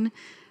Syncopation.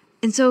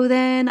 And so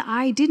then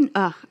I didn't.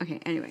 Okay.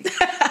 Anyway,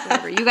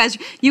 whatever.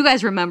 You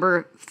guys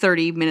remember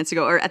 30 minutes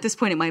ago, or at this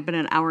point, it might have been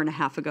an hour and a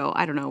half ago.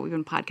 I don't know. We've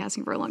been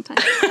podcasting for a long time.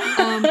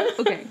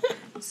 Okay.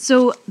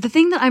 So the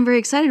thing that I'm very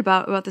excited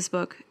about this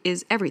book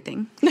is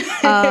everything.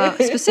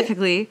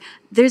 Specifically,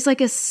 there's like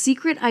a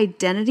secret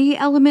identity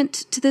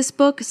element to this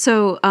book.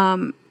 So,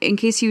 in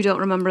case you don't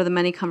remember the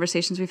many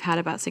conversations we've had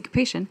about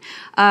Syncopation,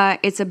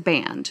 it's a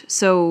band.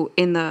 So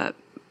in the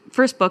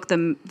first book,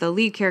 the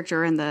lead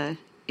character and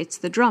it's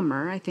the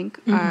drummer, I think,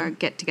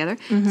 get together.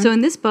 So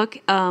in this book,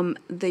 the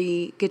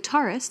lead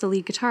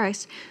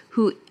guitarist,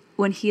 who,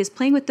 when he is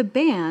playing with the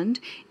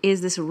band,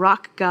 is this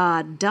rock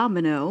god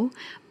Domino,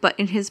 but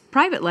in his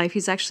private life,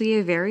 he's actually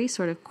a very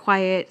sort of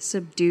quiet,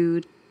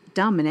 subdued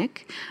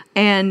Dominic,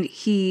 and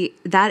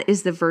that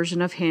is the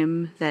version of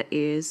him that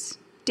is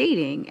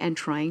dating and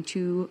trying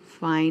to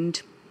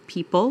find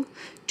people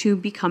to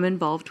become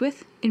involved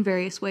with in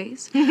various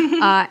ways.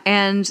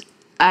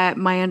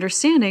 My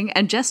understanding,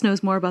 and Jess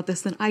knows more about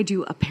this than I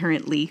do,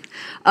 apparently,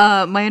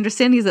 my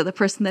understanding is that the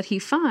person that he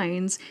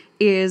finds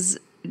is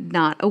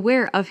not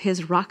aware of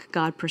his rock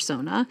god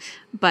persona,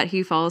 but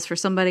he falls for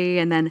somebody,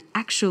 and then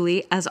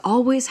actually, as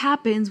always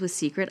happens with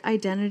secret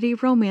identity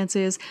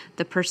romances,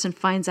 the person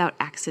finds out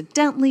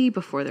accidentally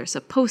before they're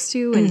supposed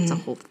to, and it's a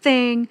whole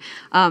thing.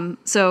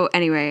 So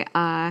anyway,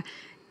 Anna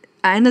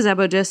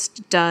Szabo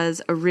just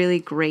does a really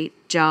great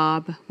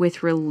job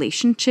with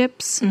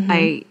relationships.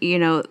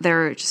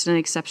 They're just an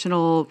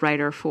exceptional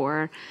writer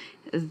for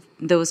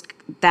those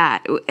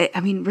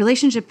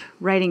relationship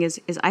writing is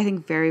I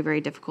think very,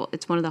 very difficult.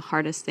 It's one of the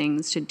hardest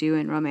things to do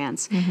in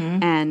romance.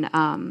 And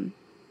Anna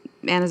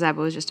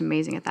Szabo is just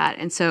amazing at that.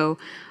 And so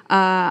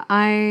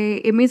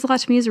it means a lot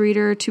to me as a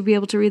reader to be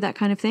able to read that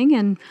kind of thing.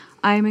 And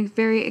I'm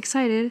very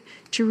excited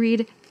to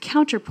read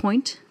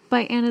Counterpoint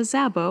by Anna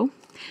Szabo.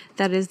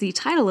 That is the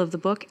title of the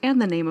book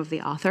and the name of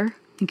the author,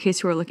 in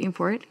case you are looking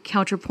for it.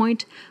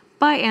 Counterpoint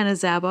by Anna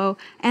Szabo.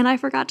 And I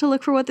forgot to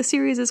look for what the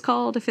series is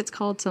called. If it's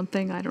called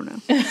something, I don't know.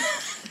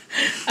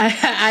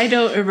 I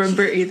don't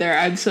remember either.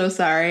 I'm so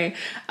sorry.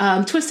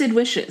 Twisted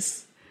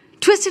Wishes.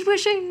 Twisted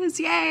Wishes!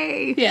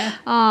 Yay! Yeah.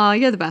 Oh,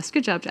 you're the best.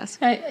 Good job, Jess.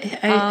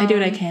 I do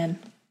what I can.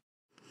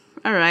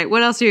 All right.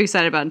 What else are you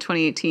excited about in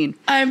 2018?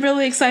 I'm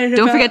really excited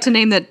Don't forget to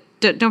name the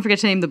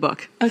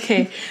book.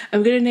 Okay,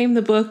 I'm going to name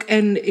the book,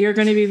 and you're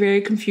going to be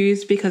very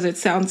confused because it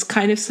sounds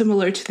kind of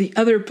similar to the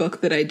other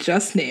book that I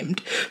just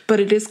named, but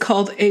it is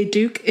called A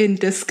Duke in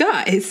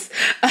Disguise.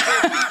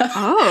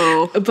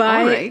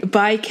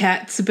 By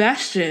Cat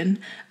Sebastian.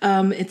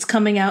 It's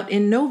coming out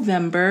in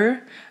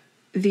November.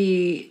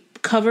 The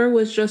cover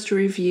was just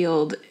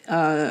revealed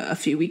a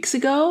few weeks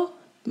ago,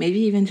 maybe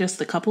even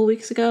just a couple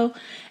weeks ago,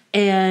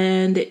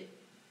 and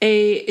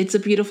it's a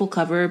beautiful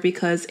cover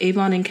because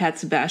Avon and Cat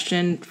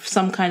Sebastian,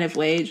 some kind of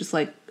way, just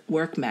like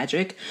work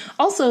magic.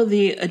 Also,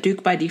 the A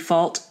Duke by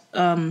Default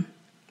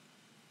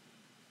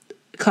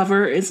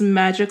cover is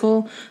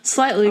magical,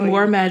 slightly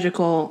more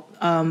magical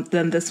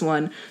than this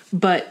one,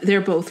 but they're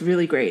both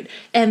really great.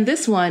 And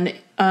this one,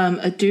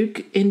 A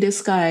Duke in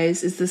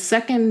Disguise, is the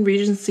second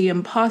Regency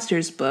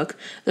Imposters book.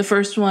 The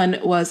first one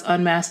was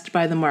Unmasked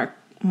by the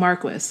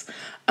Marquis.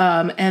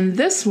 And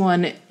this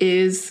one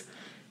is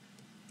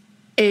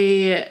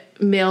a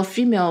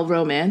male-female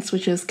romance,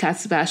 which is Cat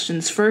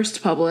Sebastian's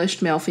first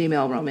published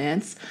male-female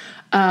romance.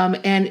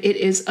 And it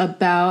is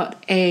about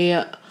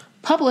a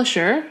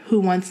publisher who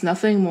wants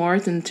nothing more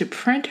than to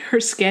print her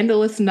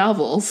scandalous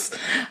novels.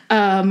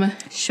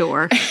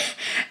 Sure.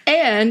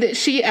 And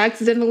she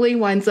accidentally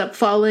winds up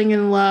falling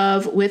in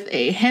love with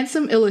a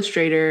handsome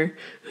illustrator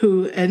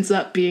who ends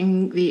up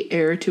being the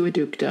heir to a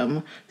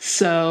dukedom.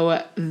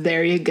 So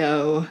there you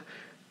go.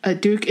 A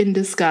Duke in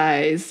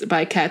Disguise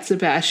by Cat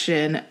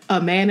Sebastian,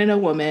 a man and a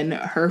woman,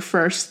 her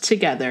first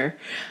together.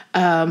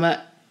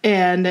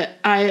 And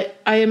I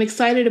am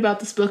excited about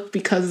this book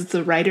because it's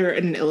a writer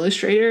and an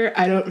illustrator.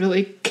 I don't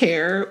really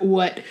care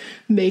what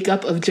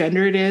makeup of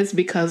gender it is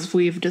because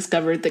we've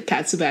discovered that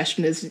Cat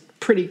Sebastian is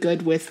pretty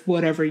good with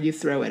whatever you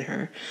throw at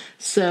her.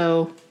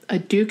 So, A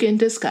Duke in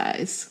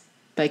Disguise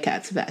by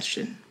Cat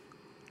Sebastian.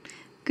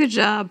 Good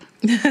job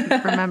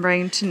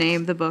remembering to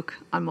name the book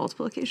on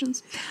multiple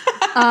occasions.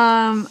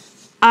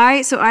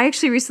 I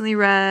actually recently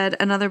read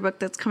another book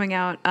that's coming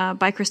out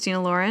by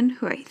Christina Lauren,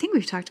 who I think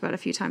we've talked about a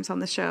few times on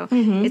the show.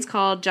 It's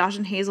called Josh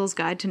and Hazel's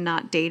Guide to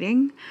Not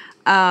Dating.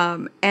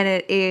 And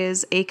it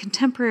is a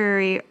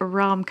contemporary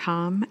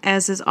rom-com,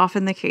 as is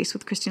often the case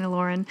with Christina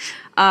Lauren.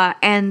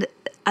 And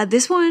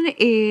this one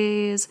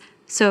is,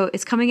 so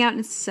it's coming out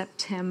in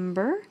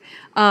September.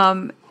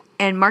 And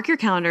mark your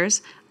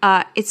calendars.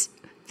 It's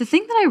the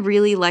thing that I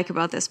really like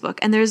about this book,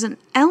 and there's an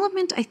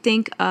element, I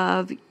think,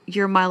 of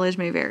your mileage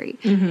may vary,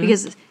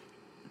 because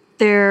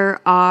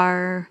there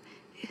are,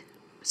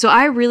 so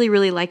I really,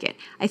 really like it.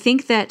 I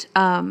think that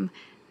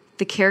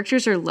the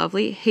characters are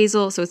lovely.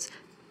 Hazel, so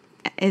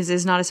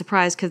is not a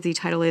surprise because the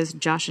title is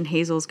Josh and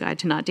Hazel's Guide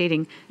to Not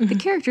Dating. The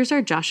characters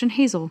are Josh and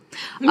Hazel.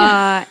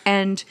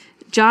 And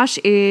Josh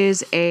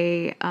is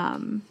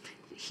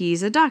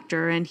he's a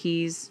doctor, and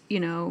he's,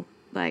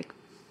 like,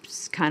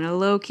 kind of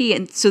low key.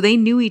 And so they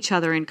knew each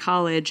other in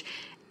college.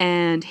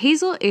 And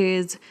Hazel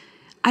is,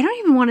 I don't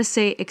even want to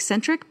say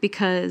eccentric,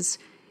 because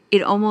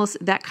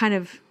that kind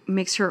of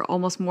makes her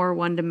almost more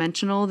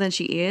one-dimensional than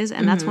she is.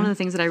 And that's one of the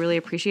things that I really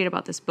appreciate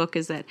about this book,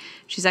 is that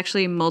she's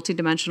actually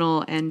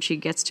multidimensional, and she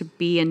gets to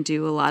be and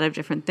do a lot of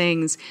different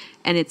things.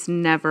 And it's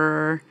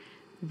never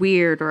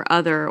weird or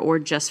other or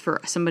just for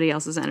somebody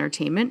else's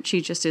entertainment. She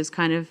just is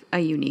kind of a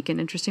unique and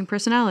interesting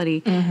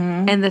personality.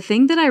 And the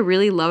thing that I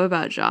really love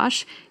about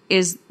Josh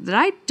is that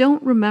I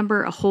don't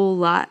remember a whole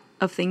lot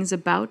of things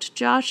about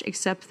Josh,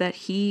 except that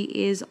he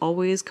is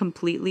always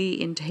completely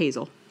into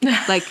Hazel.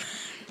 Like,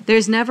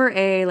 there's never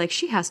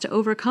she has to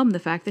overcome the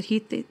fact that he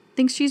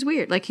thinks she's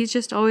weird. Like, he's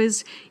just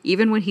always,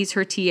 even when he's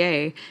her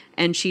TA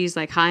and she's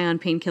like high on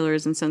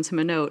painkillers and sends him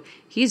a note,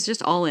 he's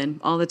just all in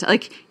all the time.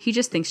 Like, he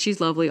just thinks she's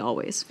lovely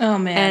always. Oh,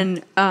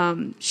 man.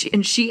 And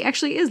she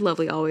actually is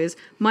lovely always.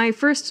 My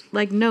first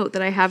note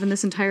that I have in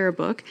this entire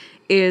book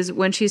is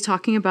when she's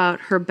talking about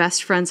her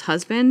best friend's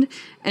husband,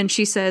 and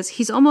she says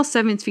he's almost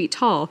 7 feet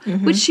tall,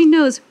 which she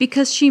knows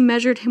because she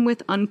measured him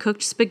with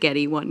uncooked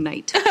spaghetti one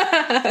night.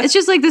 It's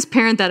just like this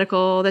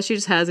parenthetical that she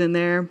just has in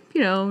there,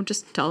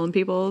 just telling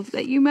people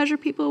that you measure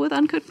people with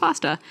uncooked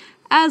pasta,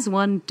 as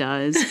one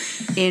does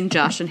in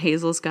Josh and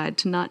Hazel's Guide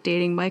to Not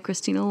Dating by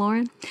Christina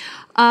Lauren.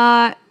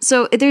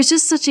 So there's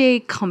just such a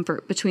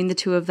comfort between the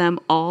two of them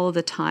all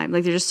the time.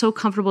 Like, they're just so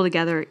comfortable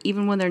together,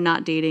 even when they're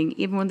not dating,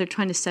 even when they're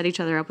trying to set each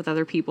other up with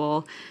other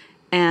people.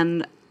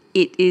 And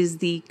it is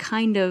the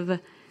kind of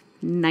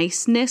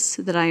niceness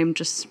that I am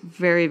just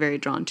very, very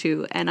drawn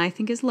to, and I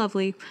think is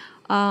lovely.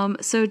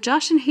 So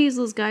Josh and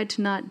Hazel's Guide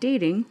to Not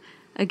Dating,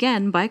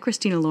 again by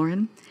Christina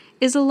Lauren,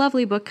 is a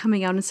lovely book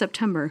coming out in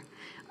September.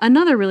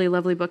 Another really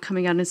lovely book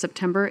coming out in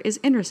September is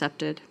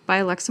Intercepted by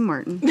Alexa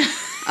Martin.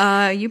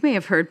 You may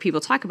have heard people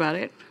talk about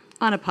it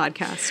on a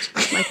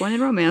podcast, like When in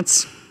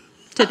Romance.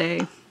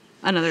 Today,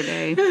 another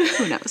day,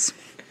 who knows?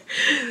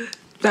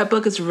 That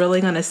book is really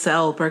going to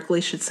sell.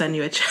 Berkeley should send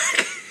you a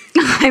check.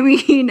 I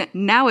mean,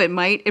 now it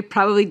might. It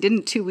probably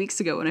didn't 2 weeks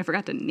ago when I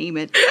forgot to name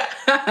it.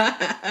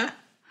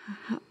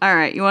 All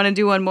right, you want to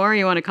do one more, or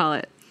you want to call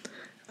it?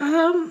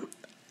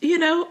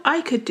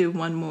 I could do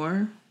one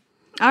more.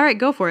 All right,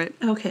 go for it.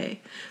 Okay.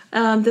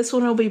 This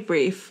one will be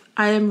brief.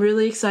 I am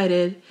really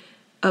excited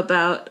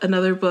about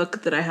another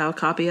book that I have a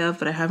copy of,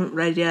 but I haven't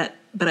read yet,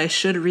 but I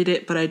should read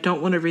it, but I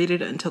don't want to read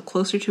it until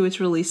closer to its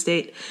release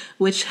date,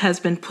 which has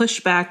been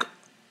pushed back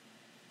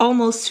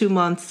almost 2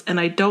 months, and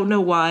I don't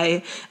know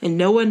why, and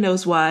no one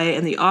knows why,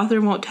 and the author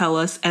won't tell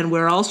us, and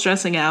we're all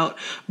stressing out,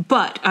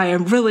 but I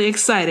am really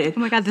excited. Oh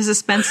my God, the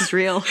suspense is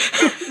real.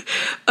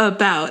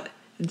 About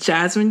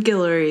Jasmine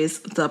Guillory's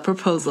The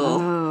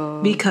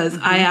Proposal, because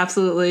I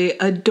absolutely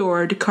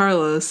adored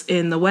Carlos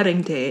in The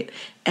Wedding Date,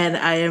 and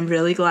I am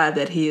really glad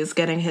that he is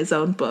getting his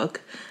own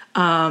book.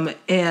 And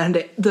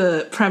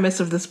the premise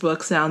of this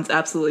book sounds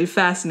absolutely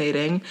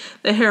fascinating.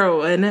 The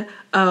heroine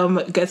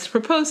gets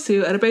proposed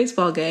to at a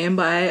baseball game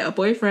by a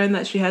boyfriend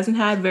that she hasn't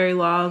had very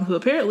long, who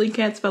apparently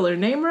can't spell her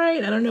name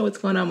right. I don't know what's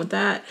going on with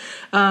that.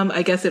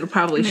 I guess it'll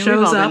probably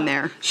shows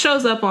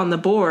up on the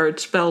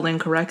board spelled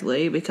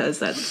incorrectly, because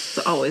that's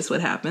always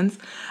what happens.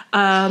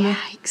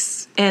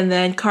 Yikes. And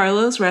then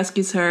Carlos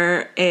rescues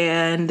her,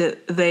 and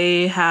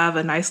they have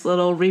a nice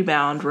little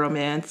rebound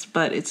romance,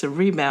 but it's a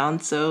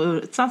rebound, so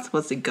it's not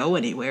supposed to go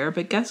anywhere.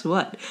 But guess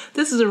what?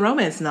 This is a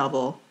romance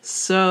novel,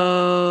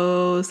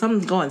 so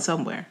something's going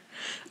somewhere.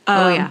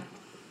 Yeah.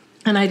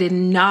 And I did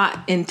not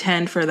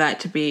intend for that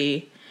to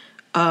be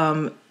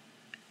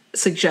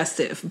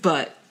suggestive,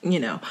 but,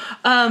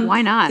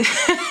 why not?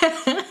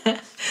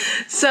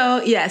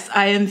 So, yes,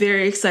 I am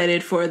very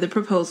excited for The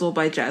Proposal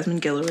by Jasmine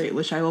Guillory,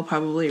 which I will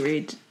probably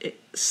read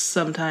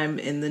sometime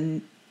in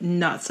the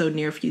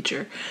not-so-near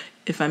future,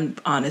 if I'm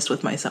honest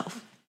with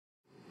myself.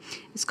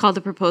 It's called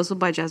The Proposal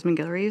by Jasmine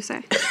Guillory, you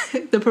say?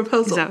 The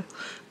Proposal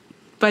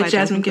by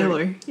Jasmine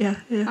Guillory. Yeah.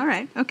 All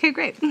right. Okay,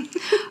 great.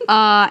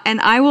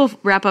 And I will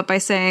wrap up by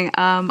saying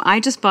I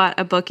just bought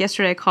a book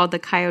yesterday called The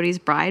Coyote's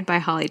Bride by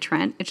Holly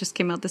Trent. It just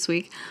came out this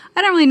week.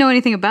 I don't really know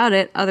anything about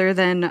it other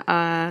than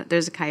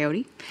there's a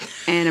coyote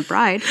and a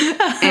bride.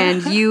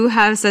 And you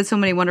have said so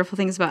many wonderful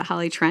things about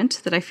Holly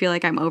Trent that I feel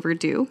like I'm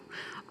overdue.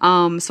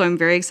 So I'm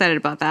very excited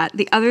about that.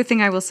 The other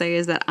thing I will say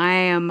is that I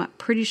am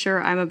pretty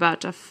sure I'm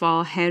about to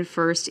fall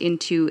headfirst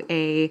into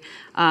a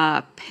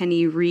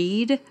Penny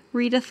Reid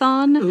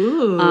readathon.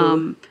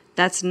 Ooh.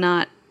 That's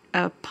not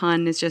a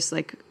pun. It's just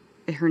like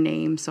her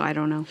name, so I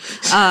don't know.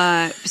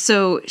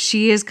 So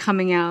she is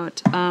coming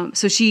out.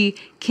 So she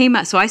came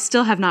out. So I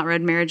still have not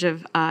read Marriage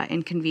of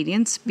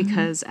Inconvenience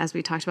because, as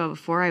we talked about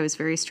before, I was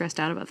very stressed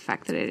out about the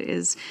fact that it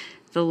is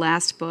the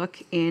last book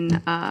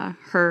in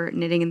her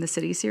Knitting in the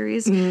City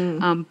series.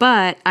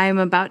 But I'm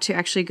about to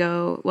actually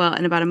go. Well,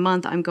 in about a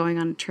month, I'm going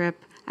on a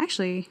trip.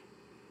 Actually,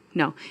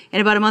 no.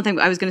 In about a month,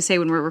 I was going to say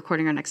when we're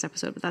recording our next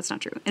episode, but that's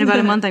not true. In about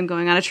a month, I'm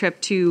going on a trip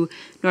to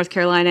North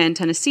Carolina and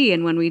Tennessee,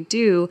 and when we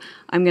do,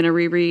 I'm going to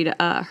reread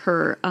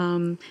her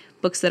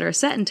books that are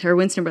set in her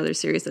Winston Brothers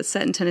series that's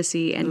set in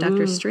Tennessee, and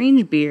Dr.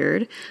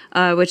 Strangebeard,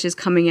 which is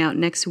coming out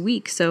next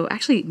week. So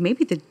actually,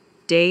 maybe the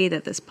day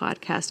that this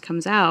podcast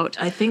comes out.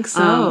 I think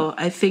so.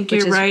 I think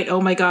you're right.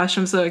 Oh my gosh,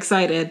 I'm so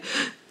excited.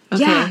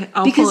 Okay, yeah,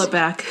 I'll pull it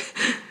back.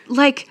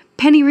 Like,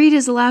 Penny Reid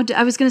is allowed to,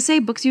 I was going to say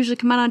books usually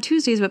come out on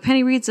Tuesdays, but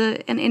Penny Reid's an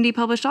indie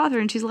published author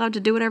and she's allowed to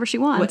do whatever she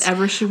wants.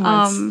 Whatever she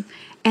wants.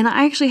 And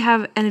I actually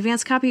have an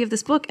advanced copy of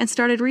this book and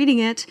started reading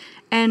it.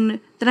 And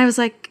then I was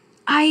like,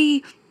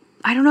 I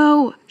don't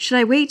know. Should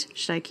I wait?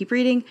 Should I keep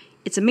reading?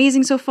 It's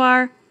amazing so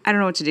far. I don't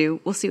know what to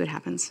do. We'll see what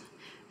happens.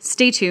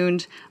 Stay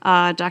tuned.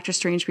 Dr.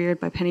 Strangebeard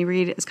by Penny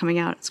Reid is coming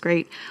out. It's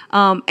great.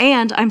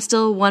 And I'm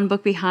still one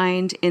book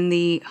behind in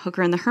the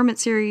Hooker and the Hermit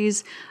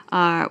series,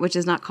 which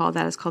is not called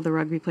that. It's called the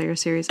Rugby Player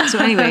series. So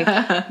anyway,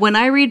 when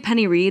I read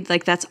Penny Reid,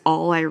 like that's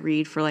all I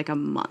read for like a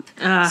month.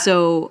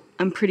 So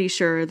I'm pretty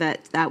sure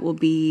that will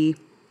be,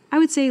 I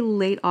would say,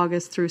 late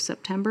August through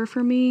September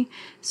for me.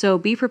 So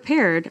be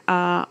prepared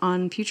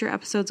on future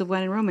episodes of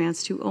When in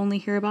Romance to only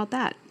hear about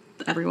that.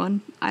 Everyone,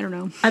 I don't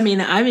know. I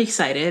mean, I'm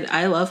excited.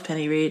 I love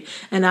Penny Reid,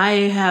 and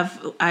I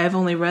have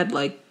only read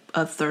like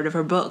a third of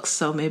her books,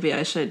 so maybe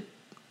I should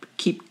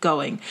keep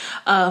going.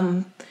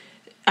 I'm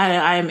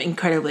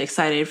incredibly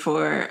excited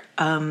for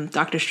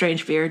Dr.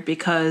 Strangebeard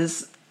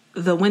because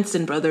the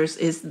Winston Brothers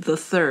is the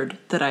third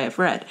that I have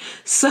read.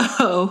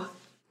 So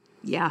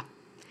yeah,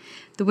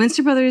 the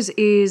Winston Brothers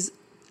is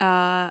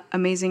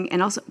amazing,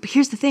 and also, but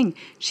here's the thing: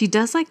 she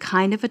does like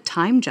kind of a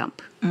time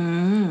jump.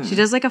 She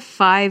does like a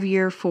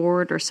 5-year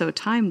forward or so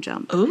time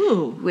jump.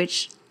 Ooh.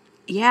 Which,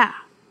 yeah,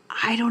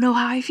 I don't know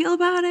how I feel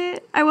about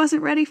it. I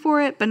wasn't ready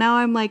for it, but now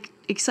I'm like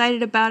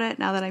excited about it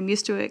now that I'm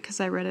used to it because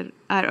I read it.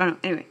 I don't know.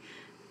 Anyway,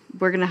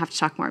 we're going to have to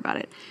talk more about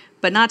it.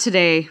 But not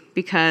today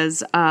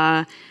because,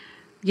 I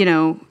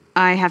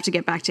have to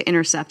get back to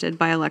Intercepted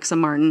by Alexa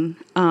Martin,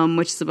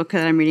 which is the book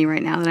that I'm reading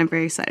right now that I'm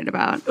very excited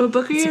about. What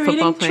book are you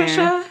reading,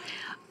 Trisha?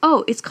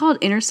 Oh, it's called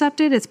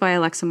Intercepted. It's by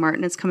Alexa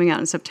Martin. It's coming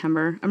out in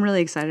September. I'm really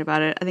excited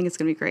about it. I think it's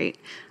going to be great.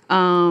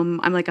 I'm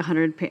like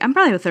 100 pages. I'm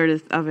probably a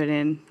third of it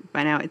in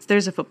by now.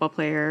 There's a football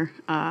player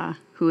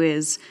who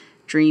is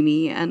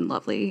dreamy and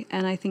lovely,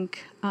 and I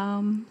think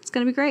it's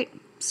going to be great.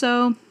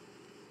 So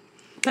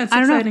That's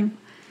exciting.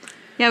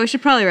 Yeah, we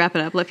should probably wrap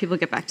it up. Let people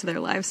get back to their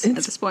lives at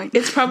this point.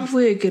 It's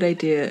probably a good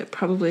idea.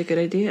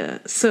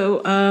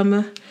 So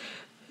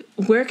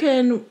where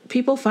can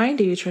people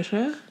find you,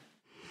 Trisha?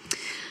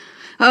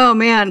 Oh,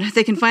 man.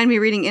 They can find me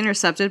reading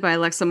Intercepted by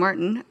Alexa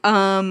Martin.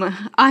 I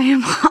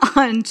am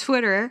on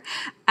Twitter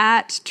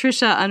at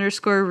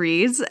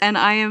Trisha_reads, and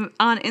I am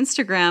on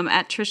Instagram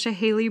at Trisha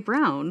Haley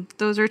Brown.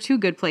 Those are two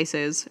good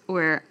places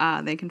where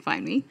they can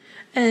find me.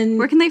 And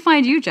where can they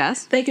find you,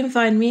 Jess? They can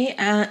find me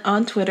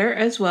on Twitter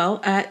as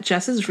well at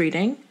Jess's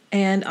Reading,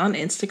 and on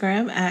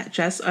Instagram at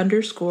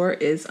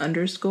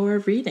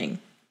Jess_is_reading.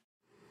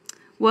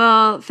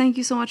 Well, thank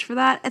you so much for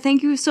that.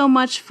 Thank you so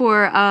much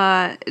for,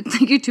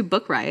 thank you to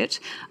Book Riot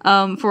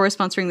for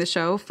sponsoring the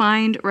show.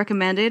 Find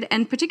Recommended,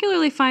 and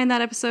particularly find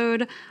that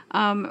episode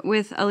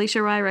with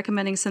Alicia Rye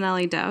recommending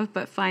Sonali Dev,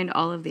 but find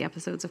all of the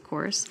episodes, of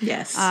course.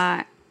 Yes.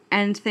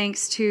 And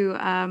thanks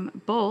to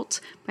Bolt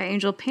by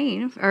Angel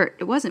Payne, or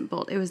it wasn't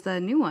Bolt, it was the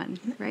new one,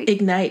 right?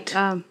 Ignite.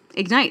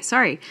 Ignite,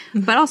 sorry.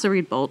 But also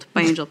read Bolt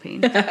by Angel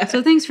Payne.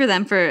 So thanks to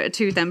them for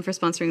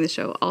sponsoring the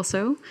show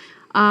also.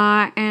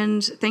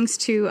 And thanks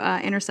to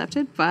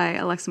Intercepted by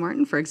Alexa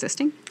Martin for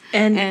existing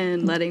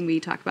and letting me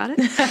talk about it.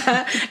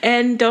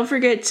 And don't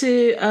forget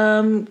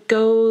to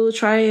go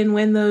try and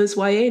win those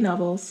YA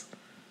novels.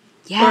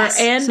 Yes.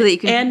 So that you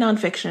can, and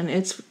nonfiction.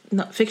 It's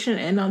fiction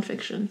and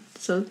nonfiction.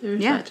 So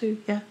there's that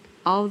too. Yeah.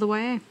 All of the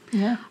YA.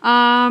 Yeah.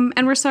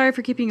 And we're sorry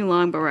for keeping you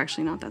long, but we're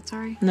actually not that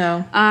sorry.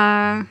 No.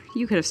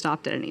 You could have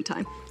stopped at any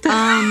time.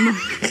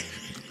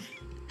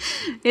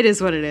 It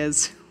is what it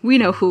is. We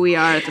know who we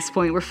are at this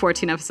point. We're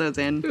 14 episodes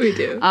in. We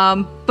do.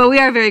 But we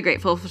are very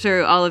grateful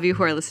to all of you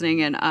who are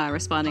listening and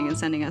responding and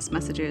sending us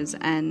messages.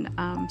 And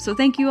so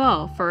thank you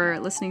all for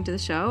listening to the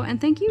show. And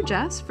thank you,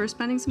 Jess, for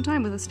spending some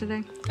time with us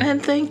today.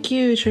 And thank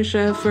you,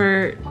 Trisha,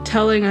 for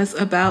telling us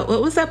about,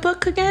 what was that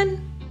book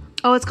again?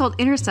 Oh, it's called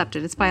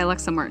Intercepted. It's by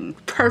Alexa Martin.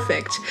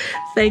 Perfect.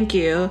 Thank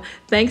you.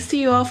 Thanks to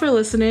you all for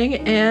listening,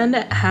 and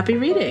happy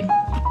reading.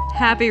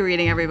 Happy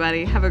reading,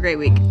 everybody. Have a great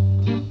week.